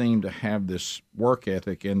just seemed to have this work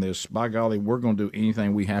ethic and this, by golly, we're going to do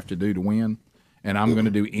anything we have to do to win, and I'm going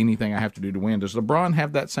to do anything I have to do to win. Does LeBron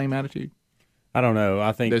have that same attitude? I don't know.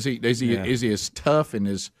 I think is he as tough and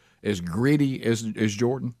as gritty as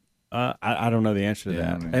Jordan? I don't know the answer to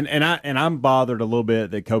that. And I'm bothered a little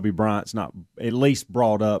bit that Kobe Bryant's not at least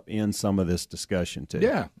brought up in some of this discussion too.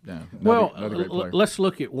 Yeah. Let's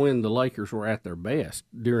look at when the Lakers were at their best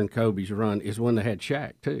during Kobe's run is when they had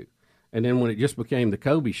Shaq too. And then when it just became the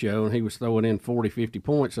Kobe show and he was throwing in 40, 50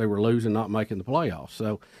 points, they were losing, not making the playoffs.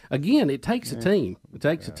 So again, it takes a team. It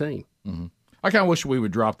takes a team. Mm-hmm. I kind of wish we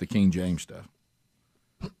would drop the King James stuff.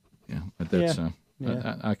 Yeah, but that's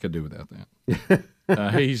I could do without that.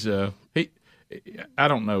 I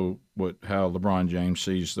don't know how LeBron James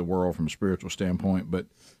sees the world from a spiritual standpoint, but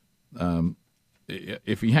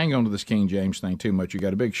if you hang on to this King James thing too much, you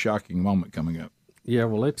got a big shocking moment coming up. Yeah,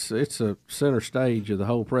 well, it's a center stage of the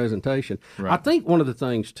whole presentation. Right. I think one of the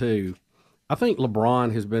things too, I think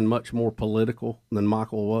LeBron has been much more political than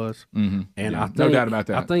Michael was, and I think, no doubt about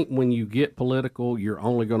that. I think when you get political, you're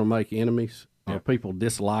only going to make enemies. People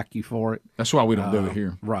dislike you for it. That's why we don't do it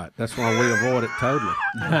here. Right. That's why we avoid it totally.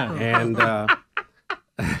 And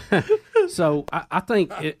so I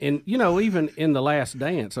think, even in The Last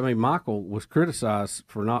Dance, I mean, Michael was criticized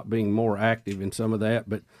for not being more active in some of that.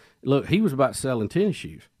 But, look, he was about selling tennis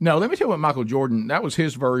shoes. No, let me tell you what Michael Jordan, that was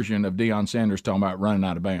his version of Deion Sanders talking about running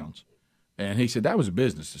out of bounds. And he said that was a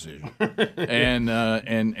business decision.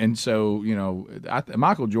 and so,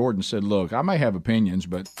 Michael Jordan said, look, I may have opinions,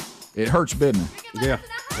 but it hurts business. Yeah.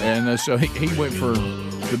 And so he went for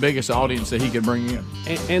the biggest audience that he could bring in.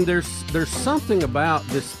 And there's something about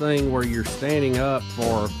this thing where you're standing up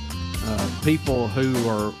for people who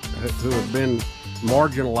have been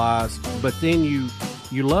marginalized, but then you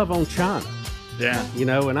love on China. Yeah.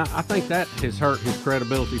 And I think that has hurt his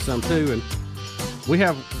credibility some too. And we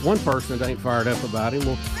have one person that ain't fired up about him.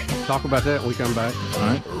 We'll talk about that when we come back. All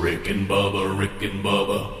right. Rick and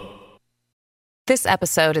Bubba. This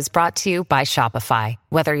episode is brought to you by Shopify.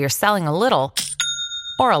 Whether you're selling a little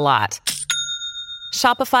or a lot,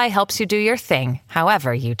 Shopify helps you do your thing,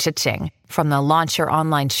 however you cha-ching. From the launch your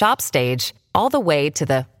online shop stage, all the way to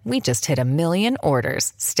the we just hit 1 million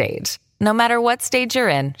orders stage. No matter what stage you're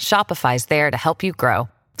in, Shopify's there to help you grow.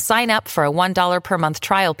 Sign up for a $1 per month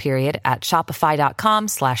trial period at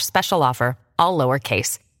shopify.com/special offer, all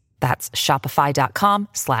lowercase. That's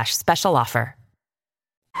shopify.com/special offer.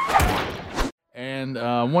 And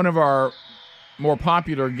one of our more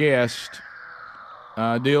popular guests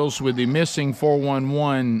deals with the Missing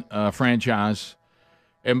 411 franchise.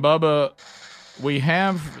 And Bubba, We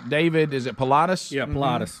have David. Is it Pilatus? Yeah,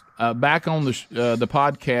 Pilatus. Back on the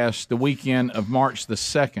podcast the weekend of March the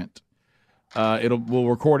 2nd. We'll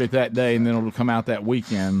record it that day, and then it'll come out that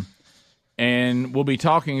weekend. And we'll be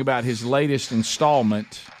talking about his latest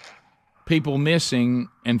installment, people missing,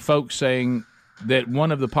 and folks saying that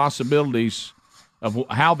one of the possibilities of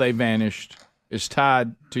how they vanished is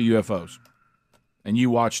tied to UFOs. And you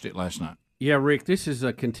watched it last night. Yeah, Rick, this is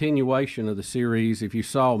a continuation of the series. If you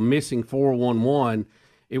saw Missing 411,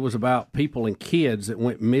 it was about people and kids that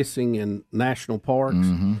went missing in national parks.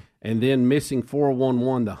 Mm-hmm. And then Missing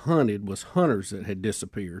 411, The Hunted, was hunters that had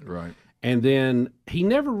disappeared. Right. And then he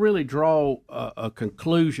never really draw a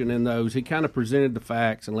conclusion in those. He kind of presented the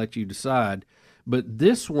facts and let you decide. But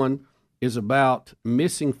this one is about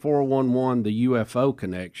Missing 411, the UFO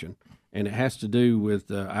connection. And it has to do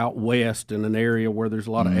with out west in an area where there's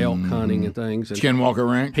a lot of elk hunting and things. And Skinwalker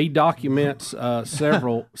Ranch. He documents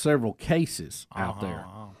several cases out there.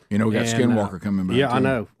 You know, we got Skinwalker coming back. Yeah,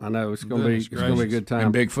 too. I know. It's gonna be a good time.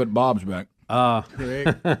 And Bigfoot Bob's back. I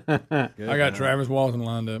got Travis Walton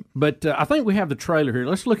lined up. But I think we have the trailer here.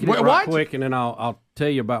 Let's look at it right quick, and then I'll tell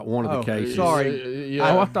you about one of the cases. Sorry.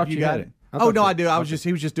 I thought you had it. I do.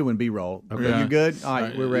 He was just doing B-roll. Okay, you good? All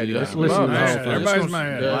right, we're ready. Let's listen to this. Everybody's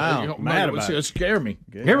mad. Wow, mad about it. Scare me.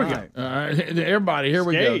 Good. Here we go. Everybody, here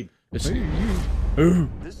we go. This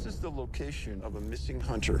is the location of a missing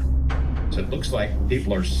hunter. So it looks like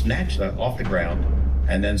people are snatched off the ground,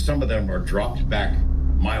 and then some of them are dropped back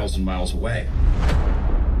miles and miles away.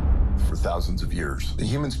 For thousands of years, the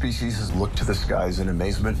human species has looked to the skies in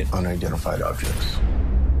amazement at unidentified objects.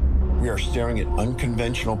 We are staring at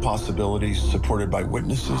unconventional possibilities supported by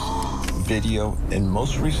witnesses, video, and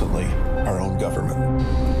most recently, our own government.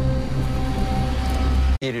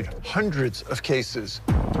 Created hundreds of cases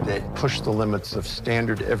that pushed the limits of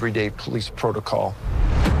standard everyday police protocol.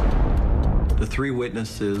 The 3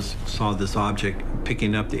 witnesses saw this object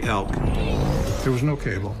picking up the elk. There was no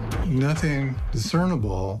cable, nothing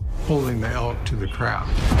discernible holding the elk to the crowd.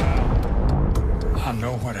 I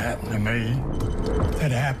know what happened to me.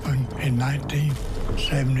 That happened in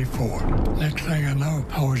 1974. Next thing I know,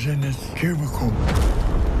 I was in this cubicle.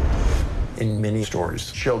 In many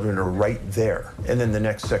stories, children are right there, and then the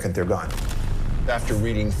next second they're gone. After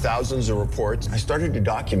reading thousands of reports, I started to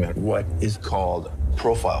document what is called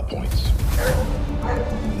profile points.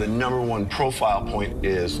 The #1 profile point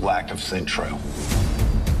is lack of scent trail.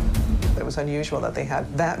 It was unusual that they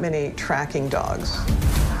had that many tracking dogs.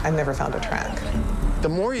 I never found a track. The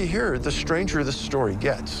more you hear, the stranger the story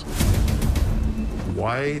gets.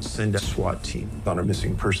 Why send a SWAT team on a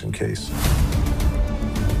missing person case?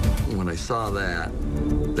 When I saw that,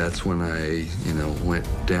 that's when I, went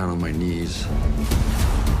down on my knees.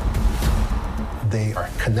 They are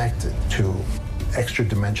connected to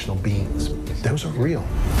extra-dimensional beings. Those are real.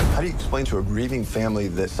 How do you explain to a grieving family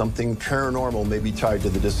that something paranormal may be tied to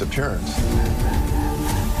the disappearance?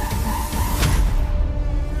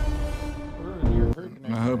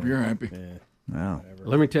 I hope you're happy. Wow.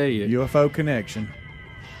 Let me tell you. UFO connection.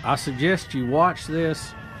 I suggest you watch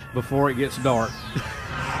this before it gets dark.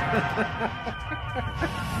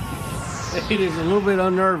 It is a little bit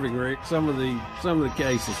unnerving, Rick, some of the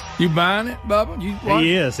cases. You buying it, Bubba?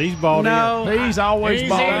 He is. He's bought in. He's always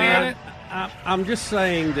bought in it. I'm just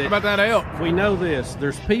saying that. How about that elk? We know this.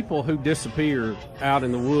 There's people who disappear out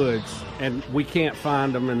in the woods, and we can't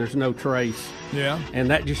find them, and there's no trace. Yeah. And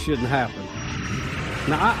that just shouldn't happen.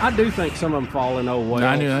 Now, I do think some of them fall in old wells.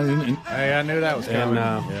 I knew that was coming.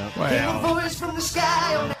 And,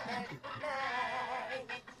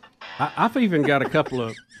 I've even got a couple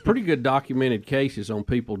of pretty good documented cases on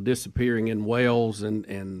people disappearing in wells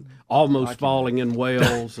and almost falling in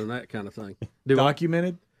wells and that kind of thing.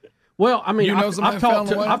 Documented? Well, I mean, You know I've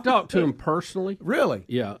talked to him personally. Really?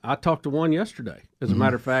 Yeah, I talked to one yesterday, as a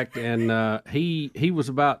matter of fact, and he was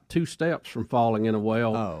about 2 steps from falling in a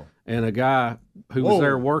well, and a guy who was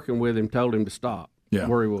there working with him told him to stop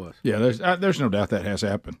where he was. Yeah, there's no doubt that has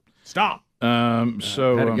happened. Stop.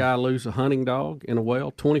 So had a guy lose a hunting dog in a well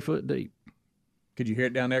 20 foot deep. Could you hear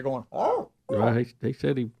it down there going, oh? Well, he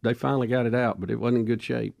said they finally got it out, but it wasn't in good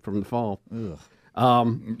shape from the fall. Ugh.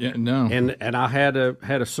 No. And I had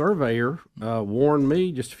a surveyor warn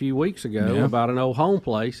me just a few weeks ago about an old home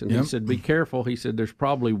place, and he said, "Be careful." He said, "There's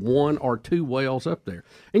probably 1 or 2 wells up there."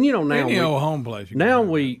 And now any old home place. Now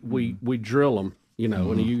we drill them,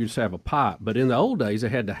 and you just have a pipe. But in the old days, they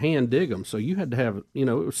had to hand dig them, so you had to have it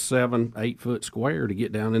was 7-8 foot square to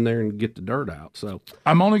get down in there and get the dirt out. So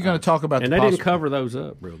I'm only going to talk about and they didn't cover those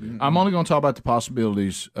up real good. I'm only going to talk about the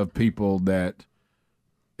possibilities of people that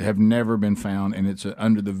have never been found, and it's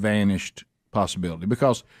under the vanished possibility,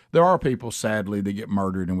 because there are people, sadly, that get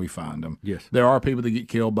murdered and we find them. Yes. There are people that get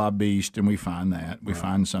killed by beasts and we find that. We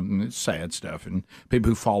find something that's sad stuff, and people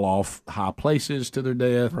who fall off high places to their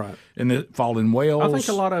death, and that fall in whales. I think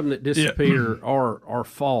a lot of them that disappear are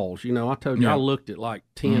falls. You know, I told you I looked at like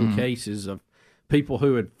 10 cases of people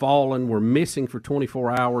who had fallen, were missing for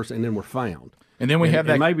 24 hours, and then were found. And then we have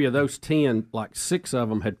that. And maybe of those 10, like 6 of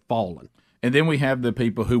them had fallen. And then we have the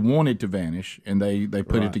people who wanted to vanish, and they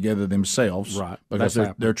put it together themselves, because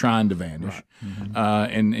they're trying to vanish,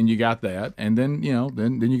 and you got that, and then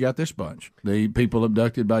then you got this bunch, the people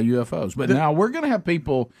abducted by UFOs. But now we're going to have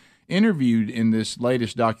people interviewed in this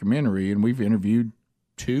latest documentary, and we've interviewed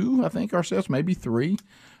 2, I think, ourselves, maybe 3,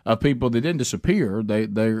 of people that didn't disappear.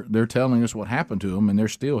 They're telling us what happened to them, and they're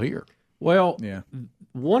still here. Well,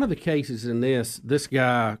 one of the cases in this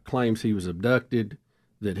guy claims he was abducted,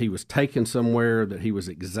 that he was taken somewhere, that he was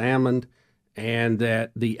examined, and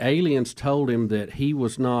that the aliens told him that he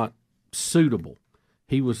was not suitable.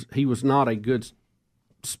 He was not a good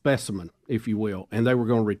specimen, if you will, and they were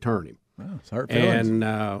going to return him. Wow, it's hurt feelings. And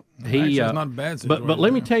Actually, it's not a bad situation. But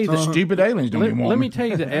let me tell you the stupid aliens don't even want Let him. me tell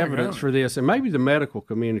you the evidence for this, and maybe the medical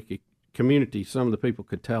community, some of the people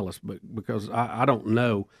could tell us, but because I don't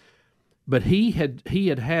know. But he had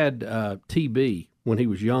TB when he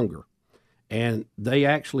was younger. And they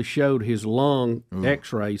actually showed his lung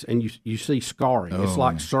X-rays, and you see scarring. It's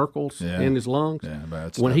like circles in his lungs. Yeah,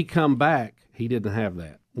 bad when stuff. he come back, he didn't have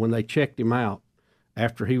that. When they checked him out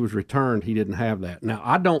after he was returned, he didn't have that. Now,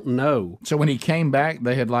 I don't know. So when he came back,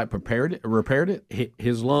 they had like repaired it?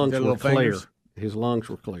 His lungs were clear. Fingers. His lungs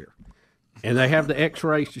were clear. And they have the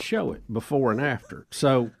X-rays to show it before and after.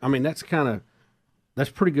 So, I mean, that's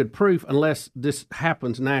pretty good proof, unless this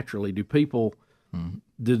happens naturally. Do people...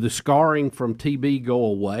 Did the scarring from TB go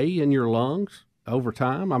away in your lungs over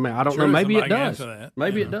time? I mean, I don't know. Maybe it does.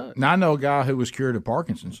 Maybe it does. Now, I know a guy who was cured of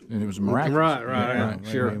Parkinson's, and it was miraculous. Right.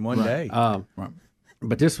 Sure. In one day.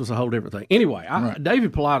 But this was a whole different thing. Anyway,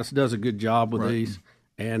 David Pilatus does a good job with these.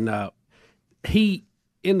 And he,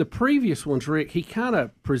 in the previous ones, Rick, he kind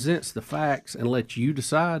of presents the facts and lets you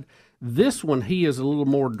decide. This one, he is a little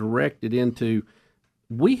more directed into...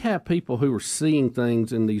 We have people who are seeing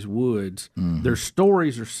things in these woods. Their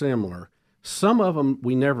stories are similar. Some of them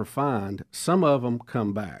we never find. Some of them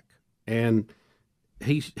come back. And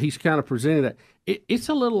he's kind of presented that. It's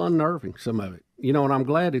a little unnerving, some of it. You know, and I'm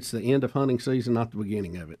glad it's the end of hunting season, not the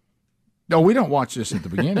beginning of it. No, we don't watch this at the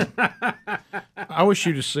beginning. I wish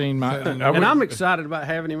you'd have seen my... And I'm excited about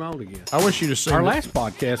having him on again. I wish you'd have seen... Our last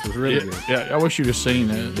podcast was really good. Yeah, I wish you'd have seen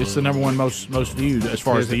it. It's the number one most viewed as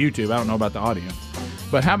far as the YouTube. I don't know about the audio.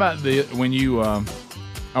 But how about when you... I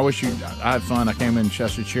had fun. I came in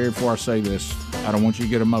Chester Cherry. Before I say this, I don't want you to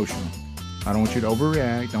get emotional. I don't want you to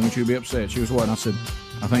overreact. I don't want you to be upset. She was what? And I said,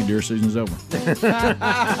 I think deer season's over. She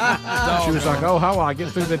was like, oh, how will I get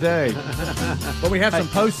through the day? But we have some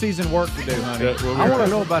postseason work to do, honey. I want to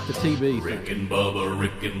know about the TB. Rick and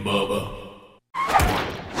Bubba.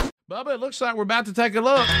 Bubba, it looks like we're about to take a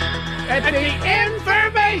look at the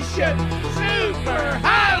Information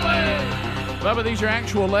Superhighway. Bubba, these are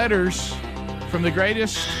actual letters from the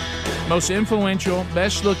greatest, most influential,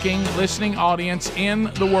 best-looking listening audience in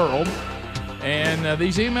the world. And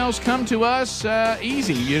these emails come to us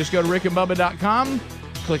easy. You just go to rickandbubba.com,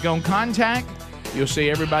 click on Contact. You'll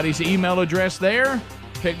see everybody's email address there.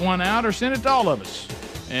 Pick one out or send it to all of us.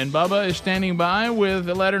 And Bubba is standing by with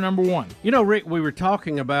letter number 1. You know, Rick, we were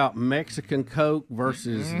talking about Mexican Coke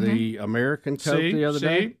versus the American Coke the other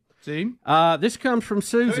day. See? This comes from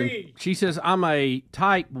Susan. She says, I'm a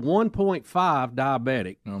type 1.5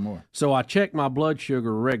 diabetic. No more. So I check my blood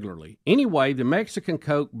sugar regularly. Anyway, the Mexican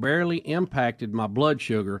Coke barely impacted my blood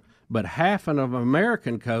sugar, but half of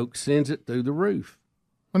American Coke sends it through the roof.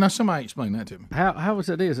 Well, now somebody explain that to me. How is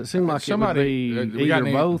it? It seemed like it would be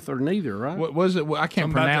either both or neither, right? What was it? I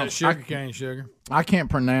can't pronounce sugar cane sugar. I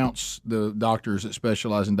can't pronounce the doctors that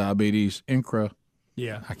specialize in diabetes.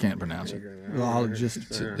 Yeah, I can't pronounce it.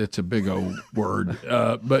 Virologist. It's a big old word.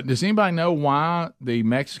 But does anybody know why the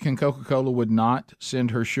Mexican Coca-Cola would not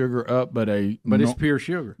send her sugar up, but it's pure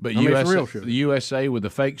sugar. But it's real sugar. The USA with the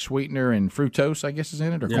fake sweetener and fructose, I guess, is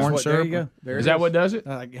in it, or corn syrup. There you go. Is that what does it?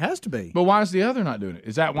 It has to be. But why is the other not doing it?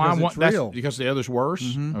 Is that why Because it's real. because the other's worse?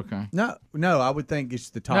 Mm-hmm. Okay. No, I would think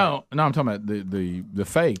it's the top. No, I'm talking about the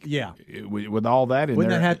fake. Yeah. With all that in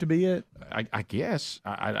Wouldn't there. that have to be it? I guess.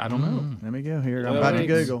 I don't know. Let me go here. I'm about to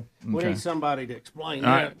Google. We need somebody to explain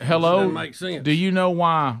All that. right. Hello. Doesn't make sense. Do you know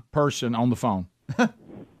why? Person on the phone.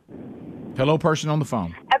 Hello, person on the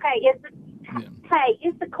phone. Okay,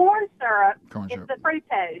 it's the corn syrup. It's the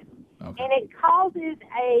fructose. Okay. And it causes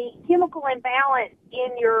a chemical imbalance in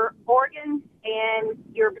your organs and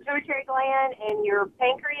your pituitary gland and your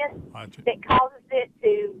pancreas that causes it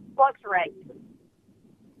to fluctuate.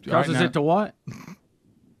 Causes it to what?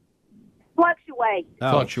 Fluctuate.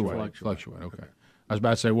 Fluctuate. Okay. I was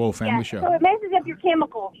about to say, whoa, family show. So it messes up your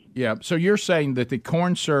chemicals. Yeah. So you're saying that the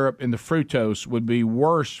corn syrup and the fructose would be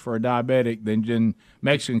worse for a diabetic than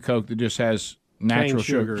Mexican Coke that just has natural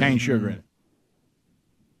cane sugar in it.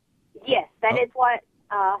 Yes, that is what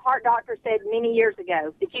Heart Doctor said many years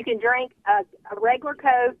ago, that you can drink a regular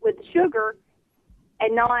Coke with sugar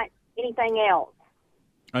and not anything else.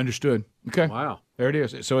 Understood. Okay. Wow. There it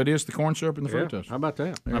is. So it is the corn syrup and the fructose. How about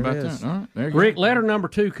that? How about that? All right. There you Rick, go. letter number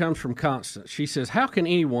 2 comes from Constance. She says, how can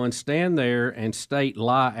anyone stand there and state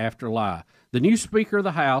lie after lie? The new Speaker of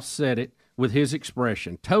the House said it with his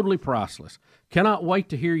expression. Totally priceless. Cannot wait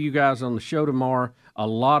to hear you guys on the show tomorrow. A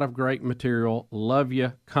lot of great material. Love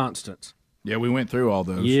you, Constance. Yeah, we went through all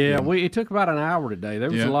those. Yeah, it took about an hour today. There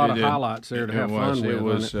was a lot of highlights there to have fun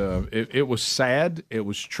with. It was sad. It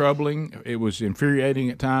was troubling. It was infuriating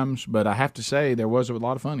at times. But I have to say, there was a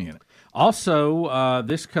lot of fun in it. Also,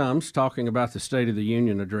 this comes talking about the State of the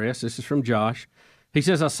Union address. This is from Josh. He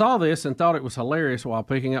says, I saw this and thought it was hilarious while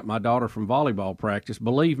picking up my daughter from volleyball practice.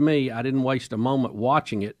 Believe me, I didn't waste a moment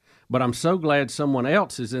watching it, but I'm so glad someone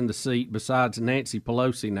else is in the seat besides Nancy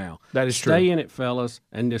Pelosi now. That is true. Stay in it, fellas.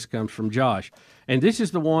 And this comes from Josh. And this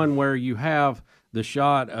is the one where you have the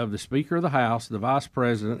shot of the Speaker of the House, the Vice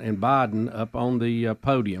President, and Biden up on the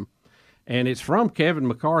podium. And it's from Kevin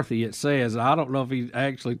McCarthy. It says, I don't know if he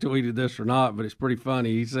actually tweeted this or not, but it's pretty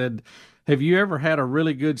funny. He said, have you ever had a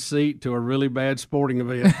really good seat to a really bad sporting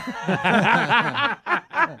event?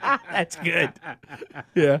 That's good.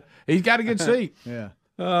 Yeah. He's got a good seat. Yeah.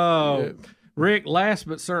 Oh, Yeah. Rick, last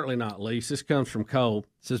but certainly not least, this comes from Cole. It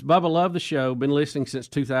says, Bubba, love the show. Been listening since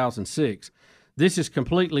 2006. This is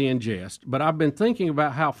completely in jest, but I've been thinking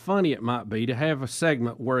about how funny it might be to have a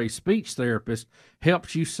segment where a speech therapist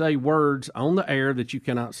helps you say words on the air that you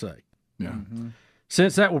cannot say. Yeah. Mm-hmm.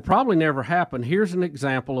 Since that will probably never happen, here's an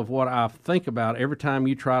example of what I think about every time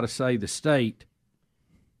you try to say the state,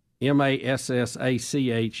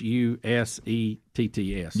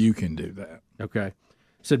 MASSACHUSETTS. You can do that. Okay.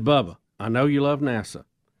 Said, Bubba, I know you love NASA,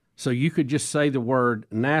 so you could just say the word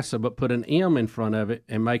NASA but put an M in front of it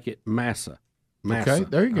and make it Massa. Okay,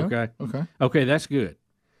 there you go. Okay, that's good.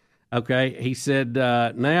 Okay, he said,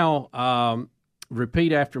 now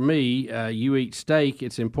repeat after me. You eat steak.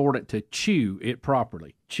 It's important to chew it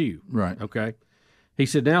properly. Chew. Right. Okay. He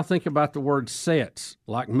said, now think about the word sets,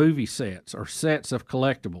 like movie sets or sets of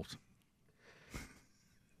collectibles.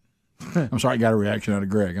 I'm sorry, I got a reaction out of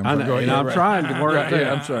Greg. I'm trying to work it.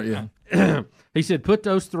 Yeah, I'm sorry, yeah. He said, put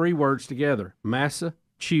those 3 words together,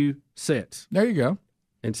 Massachusetts. There you go.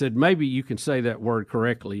 And said, maybe you can say that word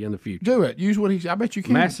correctly in the future. Do it. Use what I bet you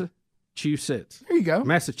can. Massachusetts. There you go.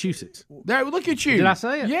 Massachusetts. There, look at you. Did I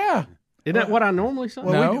say it? Yeah. Isn't that what I normally say?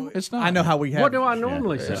 No, it's not. I know how we have. What do I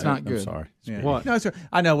normally say? It's not good. I'm sorry. Yeah. What? No, sir.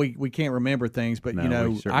 I know we can't remember things, but No, you know,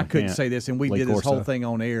 we certainly I couldn't can't. say this, and we Lee did this whole Corso. thing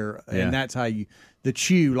on air, Yeah. and that's how the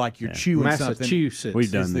chew, like you're chewing Massachusetts. something.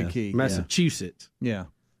 We've done is the this. key. Massachusetts. Yeah.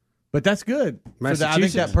 But that's good. So Massachusetts. I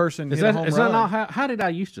think that person Is hit a that, home is that run. not how did I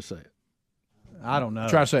used to say it? I don't know.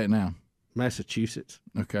 Try to say it now. Massachusetts.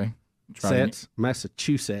 Okay. Try Sets.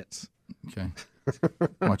 Massachusetts. Okay.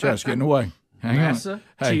 Watch out, it's getting away. Hang on.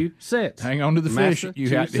 Massachusetts. Hang on to the fish. You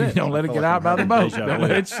don't let it get out by the boat. Don't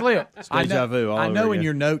let it slip. I Deja vu all I over know in again.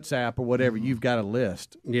 your notes app or whatever, you've got a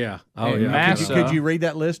list. Yeah. Oh, yeah. Massa, Could you read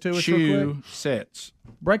that list to us real quick? sets.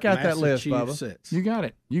 Break out that list, Bubba. Massachusetts. You got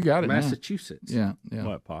it. You got it. now. Massachusetts. Yeah. Yeah.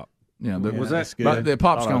 What, Pop? Yeah, Was that that's good. But the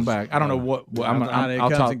pop's Thought I come was- back. I don't know what. It I'll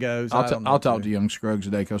comes talk. and goes. I'll, I don't know I'll what to talk do. to young Scruggs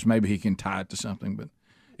today because maybe he can tie it to something. But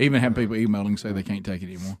even have people emailing say they can't take it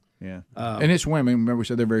anymore. Yeah. And it's women. Remember, we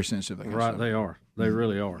said they're very sensitive. Right, they are. They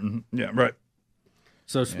really are. Mm-hmm. Yeah, right.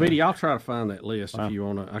 So, Speedy, I'll try to find that list if you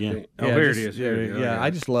want to. I can't. Oh, Yeah, here it just- is. Here it is. Yeah, I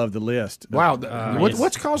just love the list. Wow.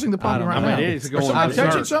 What's causing the problem right now? It's going Somebody berserk.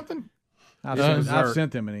 touching something? I've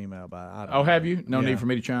sent them an email about it. I don't Oh, have know. you? No Yeah. need for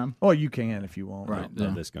me to chime? Well, you can if you want. Right. None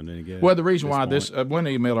of this going to do any good. Well, the reason why this this one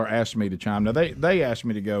emailer asked me to chime. Now they asked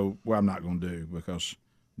me to go. Well, I'm not going to do because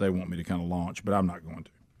they want me to kind of launch, but I'm not going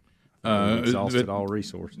to. Exhausted all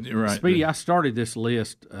resources. Right. Speedy, I started this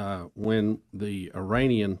list when the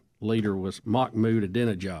Iranian leader was Mahmoud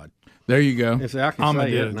Ahmadinejad. There you go. And so I can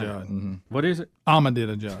say it now. Mm-hmm. What is it?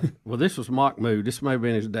 Ahmadinejad. Well, this was Mahmoud. This may have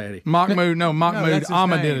been his daddy. Mahmoud that's his name.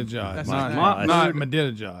 Ahmadinejad. That's Not his name.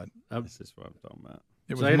 Ahmadinejad. This is what I'm talking about.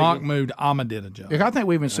 It Say was it Mahmoud Ahmadinejad. I think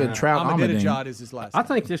we even said Trout Ahmadinejad Ahmadine. is his last I name.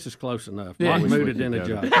 think this is close enough. Yeah, Mahmoud we could go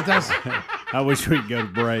Ahmadinejad. But that's I wish we could go to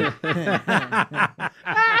break.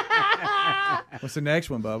 What's the next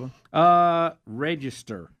one, Bubba?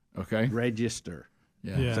 Register. Okay. Register.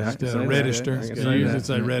 Yeah, instead of register. Usually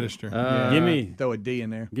say register. Give me throw a D in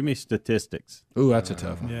there. Give me statistics. Ooh, that's a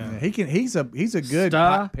tough one. Yeah. He's a good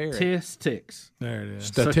parrot. Statistics. There it is.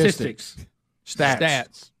 Statistics.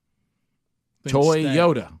 Stats. Think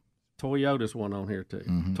Toyota. Toyota's one on here too.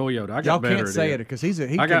 Mm-hmm. Toyota. I got Y'all better can't at say it it because he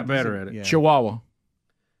I got better at it. Yeah. Chihuahua.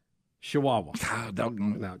 Chihuahua.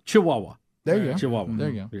 Doggone it. No, Chihuahua. There you go. Chihuahua. There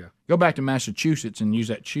you go. Yeah. Go back to Massachusetts and use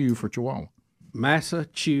that chew for Chihuahua.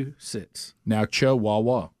 Massachusetts. Now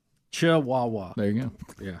Chihuahua. Chihuahua. There you go.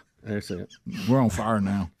 Yeah, that's it. We're on fire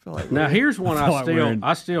now. Now here's one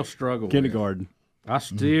I still struggle Kindergarten. with. I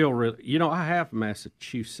still really, I have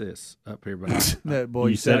Massachusetts up here, but That boy,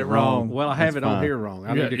 you said it wrong. well, I have That's it on fine. here wrong.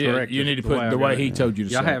 I need to correct you it need to the put way the I way got he it. told you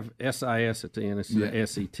to I say it. have SIS at the end instead of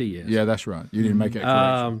SETS. Yeah, that's right. You didn't make that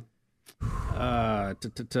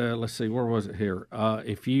correction. Let's see, where was it here?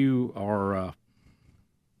 If you are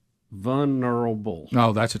vulnerable.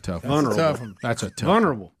 No, that's a tough one. Vulnerable. Tough one. That's a tough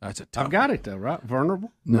Vulnerable. one. That's a tough I've got it though, right?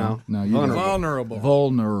 Vulnerable? No, you Vulnerable.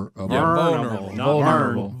 Vulnerable. Vulnerable.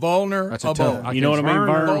 Vulnerable. Vulnerable. That's a tough. You know what I mean?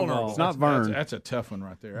 Vulnerable. It's not Vern. That's a tough one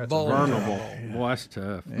right there. That's Vulnerable. Boy, that's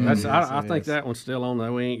tough. Yeah, I think that one's still on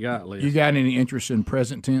there. We ain't got list. You got any interest in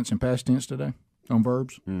present tense and past tense today on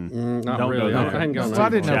verbs? Not Don't really. go I there. hadn't gone I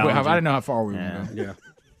didn't that know. far. I didn't know how far we were going. Yeah.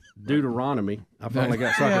 Deuteronomy. I finally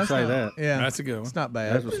got so I could say that. Yeah, That's a good one. It's not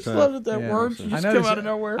bad. That was Just tough. love that Yeah. word. I Just know come this- out of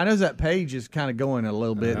nowhere. I know that page is kind of going a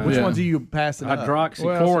little bit. Which Yeah. ones are you passing up?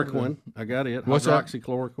 Hydroxychloroquine. I got it. What's that?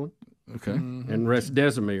 Hydroxychloroquine. Okay. And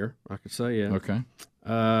Remdesivir. I could say that. Okay.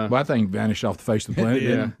 Well, that thing vanished off the face of the planet.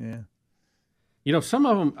 Yeah. didn't Yeah. Some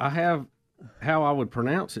of them I have how I would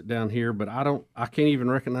pronounce it down here, but I can't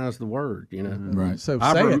even recognize the word, it? Right. So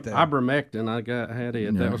say it then. Ivermectin, I had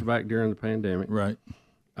it. Yeah. That was back during the pandemic. Right.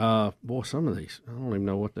 Boy, some of these, I don't even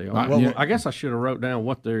know what they are. Well, I guess I should have wrote down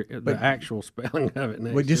what the actual spelling of it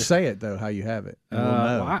next. Well, just say it though, how you have it. And we'll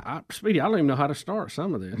know. Speedy, I don't even know how to start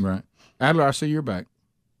some of this. Right. Adler, I see you're back.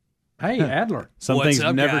 Hey, Adler. Some What's things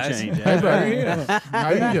up, never guys? change. Hey, buddy. Yeah. How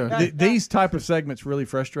you doing? These type of segments really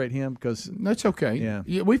frustrate him because That's okay. Yeah.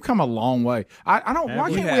 We've come a long way. I don't. Why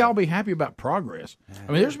we can't we have. all be happy about progress?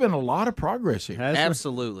 I mean, there's been a lot of progress here.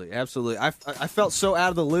 Absolutely, absolutely. I felt so out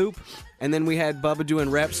of the loop, and then we had Bubba doing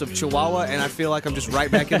reps of Chihuahua, and I feel like I'm just right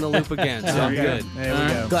back in the loop again. So I'm good. there we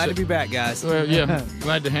go. Glad to be back, guys. Well, yeah.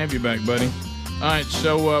 Glad to have you back, buddy. All right,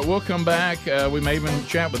 so we'll come back. We may even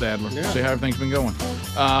chat with Adler, see how everything's been going,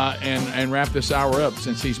 and wrap this hour up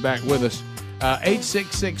since he's back with us.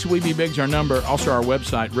 866-WE-BE-BIG's our number. Also our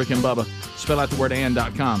website, Rick and Bubba. Spell out the word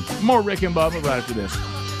and.com. More Rick and Bubba right after this.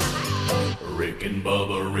 Rick and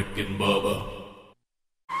Bubba, Rick and Bubba.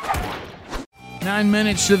 9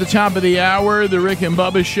 minutes to the top of the hour, the Rick and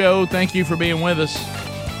Bubba Show. Thank you for being with us.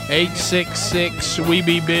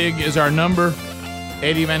 866-WE-BE-BIG is our number.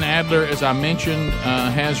 Eddie Van Adler, as I mentioned,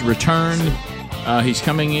 has returned. He's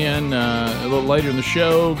coming in a little later in the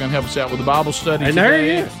show, going to help us out with the Bible study And today. there he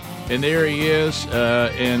is. And there he is.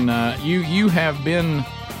 You have been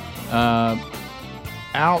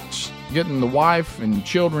out getting the wife and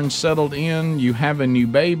children settled in. You have a new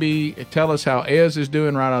baby. Tell us how Ez is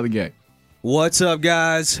doing right out of the gate. What's up,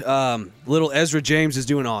 guys? Little Ezra James is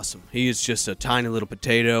doing awesome. He is just a tiny little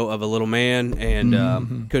potato of a little man,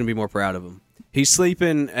 and couldn't be more proud of him. He's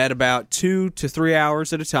sleeping at about 2 to 3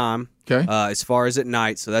 hours at a time. Okay. As far as at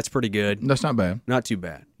night, so that's pretty good. That's not bad. Not too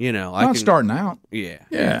bad. Not starting out. Yeah.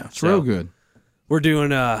 Yeah, it's real good. We're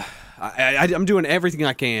doing. I'm doing everything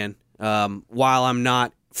I can while I'm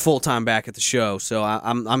not full time back at the show. So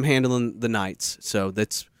I'm handling the nights. So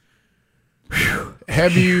that's.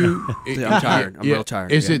 Have you? I'm tired. I'm real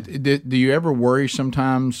tired. Is it? Do you ever worry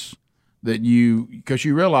sometimes that because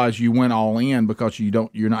you realize you went all in because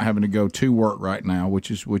you're not having to go to work right now,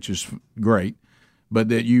 which is great, but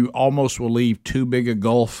that you almost will leave too big a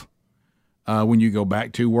gulf when you go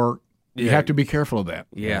back to work? You have to be careful of that.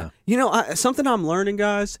 Yeah. Something I'm learning,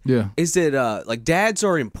 guys. Yeah. Is that like dads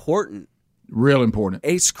are important. Real important.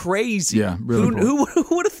 It's crazy. Yeah, really important.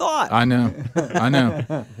 Who would have thought? I know.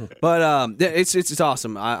 But it's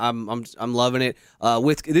awesome. I'm loving it.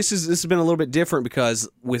 This has been a little bit different because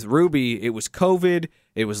with Ruby, it was COVID,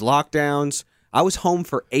 it was lockdowns. I was home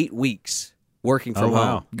for 8 weeks working from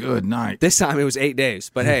home. Good night. This time it was 8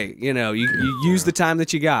 days. But hey, you use the time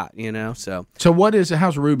that you got. So what is it?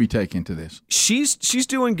 How's Ruby taking to this? She's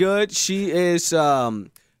doing good. She is.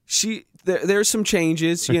 There's some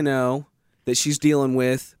changes. that she's dealing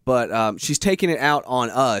with, but she's taking it out on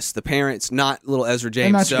us, the parents, not little Ezra James.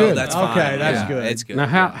 And that's so good. that's fine. Okay, that's good. It's good. Now,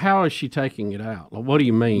 how is she taking it out? What do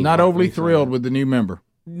you mean? Not overly thrilled with the new member.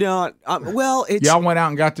 No, well, it's y'all went out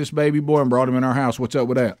and got this baby boy and brought him in our house. What's up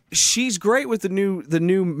with that? She's great with the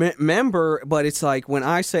new member, but it's like when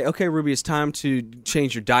I say, "Okay, Ruby, it's time to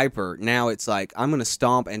change your diaper." Now it's like I'm going to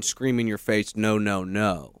stomp and scream in your face, "No, no,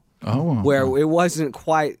 no." Oh, where it wasn't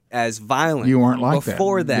quite as violent. You weren't like that.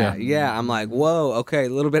 before that. Yeah, I'm like, whoa, okay, a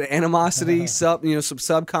little bit of animosity, some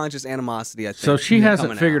subconscious animosity. I think. So she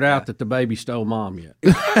hasn't figured out that the baby stole mom yet.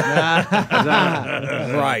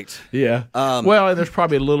 Right. Yeah. Well, and there's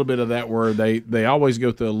probably a little bit of that where they always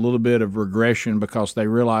go through a little bit of regression because they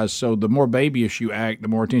realize the more babyish you act, the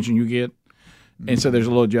more attention you get. And so there's a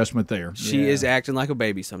little adjustment there. She is acting like a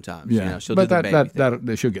baby sometimes. Yeah, she'll but do the baby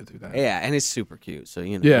that she'll get through that. Yeah, and it's super cute. So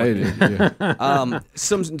Yeah, it is. Yeah.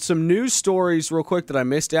 Some news stories real quick that I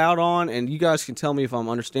missed out on, and you guys can tell me if I'm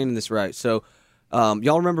understanding this right. So,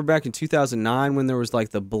 y'all remember back in 2009 when there was like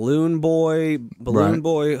the balloon boy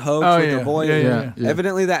hoax with the boy? Yeah.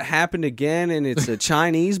 Evidently that happened again, and it's a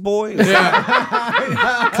Chinese boy.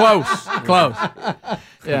 Close.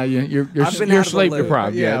 Yeah, you're sleep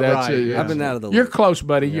deprived. Yeah, that's right. it. I've been out of the You're loop. close,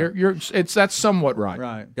 buddy. That's somewhat right.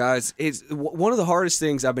 Right, guys. It's one of the hardest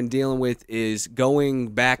things I've been dealing with is going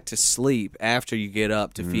back to sleep after you get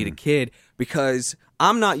up to feed a kid because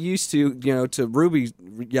I'm not used to to Ruby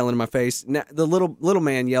yelling in my face. Now, the little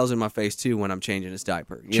man yells in my face too when I'm changing his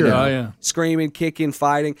diaper. You know? Screaming, kicking,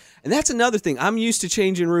 fighting, and that's another thing. I'm used to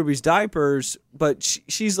changing Ruby's diapers, but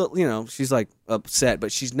she's like upset,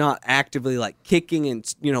 but she's not actively like kicking and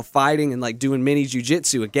fighting and like doing mini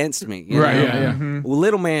jujitsu against me. You right? know? Yeah. Well,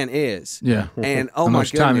 little man is. Yeah. And my my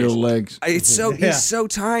goodness, tiny little legs. It's so he's so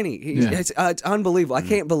tiny. It's unbelievable. I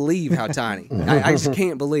can't believe how tiny. I just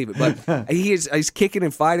can't believe it. But he's kicking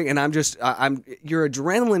and fighting, and your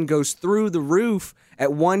adrenaline goes through the roof at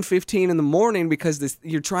 1:15 in the morning because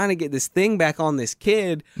you're trying to get this thing back on this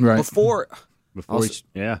kid before I've changed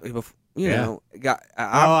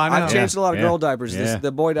a lot of girl diapers.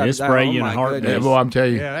 The boy diapers. Well, I'm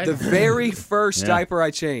telling you, the very first diaper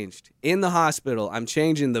I changed in the hospital, I'm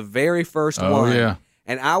changing the very first one. Oh yeah.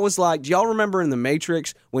 And I was like, do y'all remember in The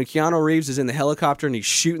Matrix when Keanu Reeves is in the helicopter and he's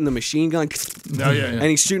shooting the machine gun? And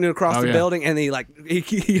he's shooting it across the building, and he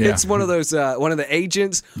hits one of those one of the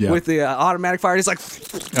agents with the automatic fire. And he's like,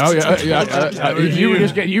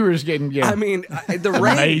 you were just getting. I mean, the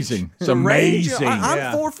range, amazing. It's amazing.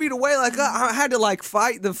 I'm 4 feet away. Like I had to like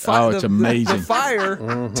fight the it's amazing. the fire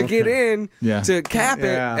to get in to cap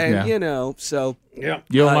it, and so. Yeah,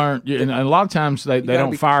 you'll learn, and a lot of times they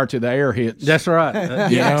don't fire till the air hits. That's right.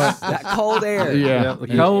 That cold air. Yeah,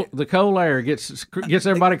 the cold air gets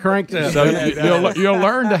everybody cranked up. So you'll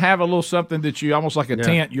learn to have a little something that you almost like a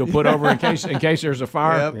tent you'll put over in case there's a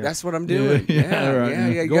fire. Yep. That's what I'm doing.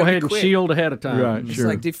 Yeah. Go ahead and shield ahead of time. Right, it's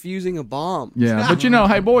like diffusing a bomb. Yeah, but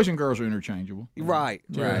hey, boys and girls are interchangeable. Right.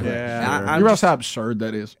 Yeah. You realize how absurd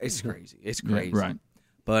that is? It's crazy. It's crazy. Right.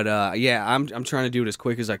 But I'm trying to do it as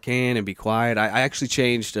quick as I can and be quiet. I actually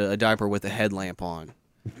changed a diaper with a headlamp on.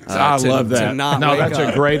 I love that. That's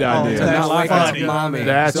a great idea. To not wake up mommy.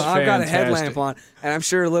 That's so I've got a fantastic. headlamp on, and I'm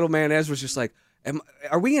sure little man Ezra's just like,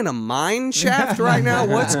 "Are we in a mine shaft right now?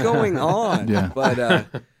 What's going on?" Yeah. But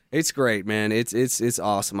it's great, man. It's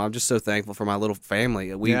awesome. I'm just so thankful for my little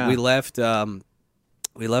family. We left the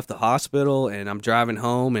hospital, and I'm driving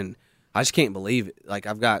home, and I just can't believe it. Like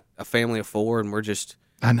I've got a family of 4, and we're just.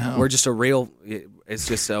 I know. We're just it's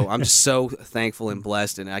just so, I'm just so thankful and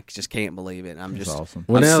blessed, and I just can't believe it. I'm just, awesome.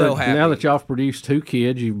 Well, so happy. Now that y'all have produced 2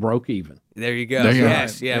 kids, you broke even. There you go.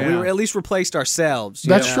 Yes. We were at least replaced ourselves.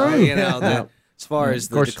 That's true. As far as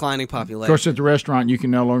the declining population. Of course, at the restaurant, you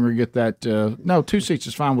can no longer get that, 2 seats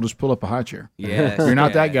is fine, we'll just pull up a high chair. Yes. You're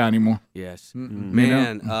not that guy anymore. Yes.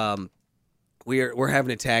 Man, we're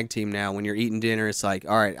having a tag team now. When you're eating dinner, it's like,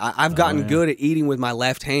 all right, I've gotten good at eating with my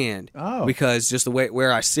left hand because just the way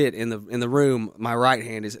where I sit in the room, my right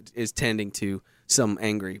hand is tending to some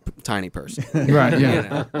angry tiny person. Right.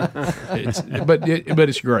 Yeah. But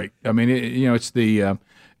it's great. I mean, it's the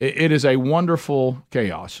it is a wonderful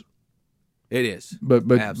chaos. It is.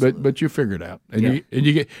 But you figure it out, and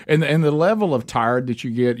you get and the level of tired that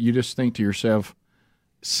you get, you just think to yourself,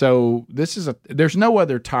 so there's no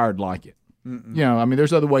other tired like it. I mean,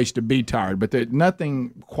 there's other ways to be tired, but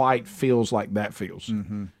nothing quite feels like that feels.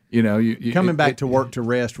 Mm-hmm. You know, coming back to work to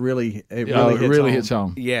rest really hits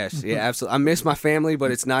home. Yes, yeah, absolutely. I miss my family,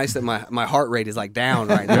 but it's nice that my heart rate is like down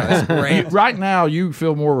right now. It's great. Right now, you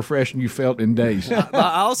feel more refreshed than you felt in days.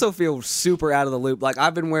 I also feel super out of the loop. Like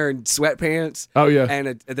I've been wearing sweatpants. Oh yeah,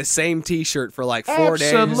 and the same T-shirt for like 4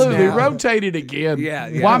 days. Absolutely, rotate it again. Yeah.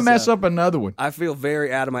 Why mess up another one? I feel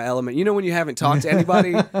very out of my element. You know when you haven't talked to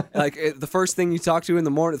anybody, like the first thing you talk to in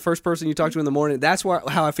the morning, the first person you talk to in the morning. That's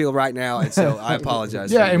how I feel right now, and so I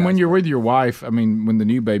apologize. Yeah, and when you're with your wife, I mean, when the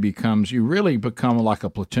new baby comes, you really become like a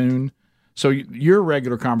platoon. So your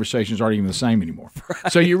regular conversations aren't even the same anymore.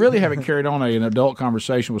 Right. So you really haven't carried on an adult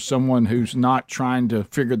conversation with someone who's not trying to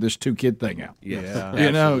figure this 2-kid thing out. Yeah,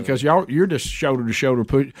 you know, because you're just shoulder to shoulder,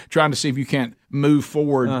 trying to see if you can't move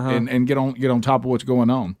forward and get on top of what's going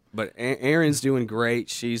on. But Erin's doing great.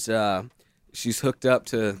 She's hooked up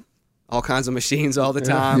to all kinds of machines all the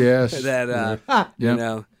time. Yes, that you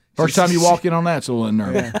know. First time you walk in on that's a little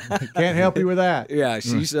unnerving. Can't help you with that. Yeah,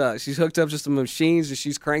 she's hooked up to some machines and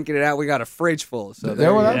she's cranking it out. We got a fridge full. So you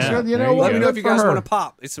know what? Let me know if you guys want to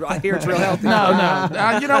pop. I hear it's real healthy.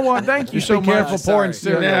 No. You know what? Thank you so much. Be careful pouring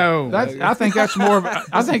cereal. No, I think that's more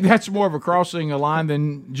of a crossing a line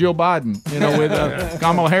than Jill Biden. You know, with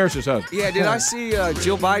Kamala Harris's husband. Yeah, did I see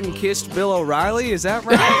Jill Biden kissed Bill O'Reilly? Is that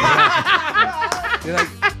right?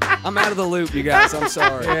 I'm out of the loop, you guys. I'm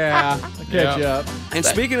sorry. Yeah, I'll catch you up. And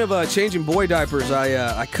speaking of changing boy diapers,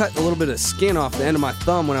 I cut a little bit of skin off the end of my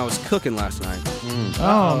thumb when I was cooking last night.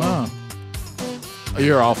 Oh, no.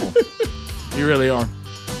 You're awful. You really are.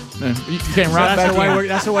 You came right back in.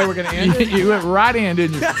 That's the way we're going to end it? You went right in,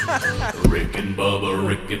 didn't you? Rick and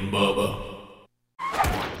Bubba.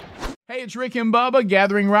 Hey, it's Rick and Bubba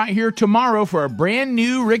gathering right here tomorrow for a brand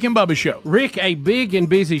new Rick and Bubba show. Rick, a big and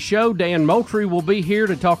busy show. Dan Moultrie will be here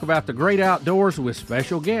to talk about the great outdoors with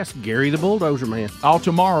special guest Gary the Bulldozer Man. All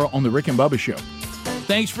tomorrow on the Rick and Bubba show.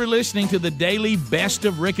 Thanks for listening to the daily best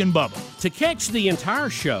of Rick and Bubba. To catch the entire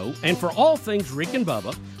show and for all things Rick and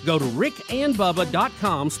Bubba, go to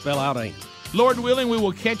rickandbubba.com, spell out AIM. Lord willing, we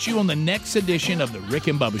will catch you on the next edition of the Rick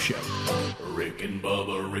and Bubba show. Rick and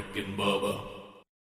Bubba.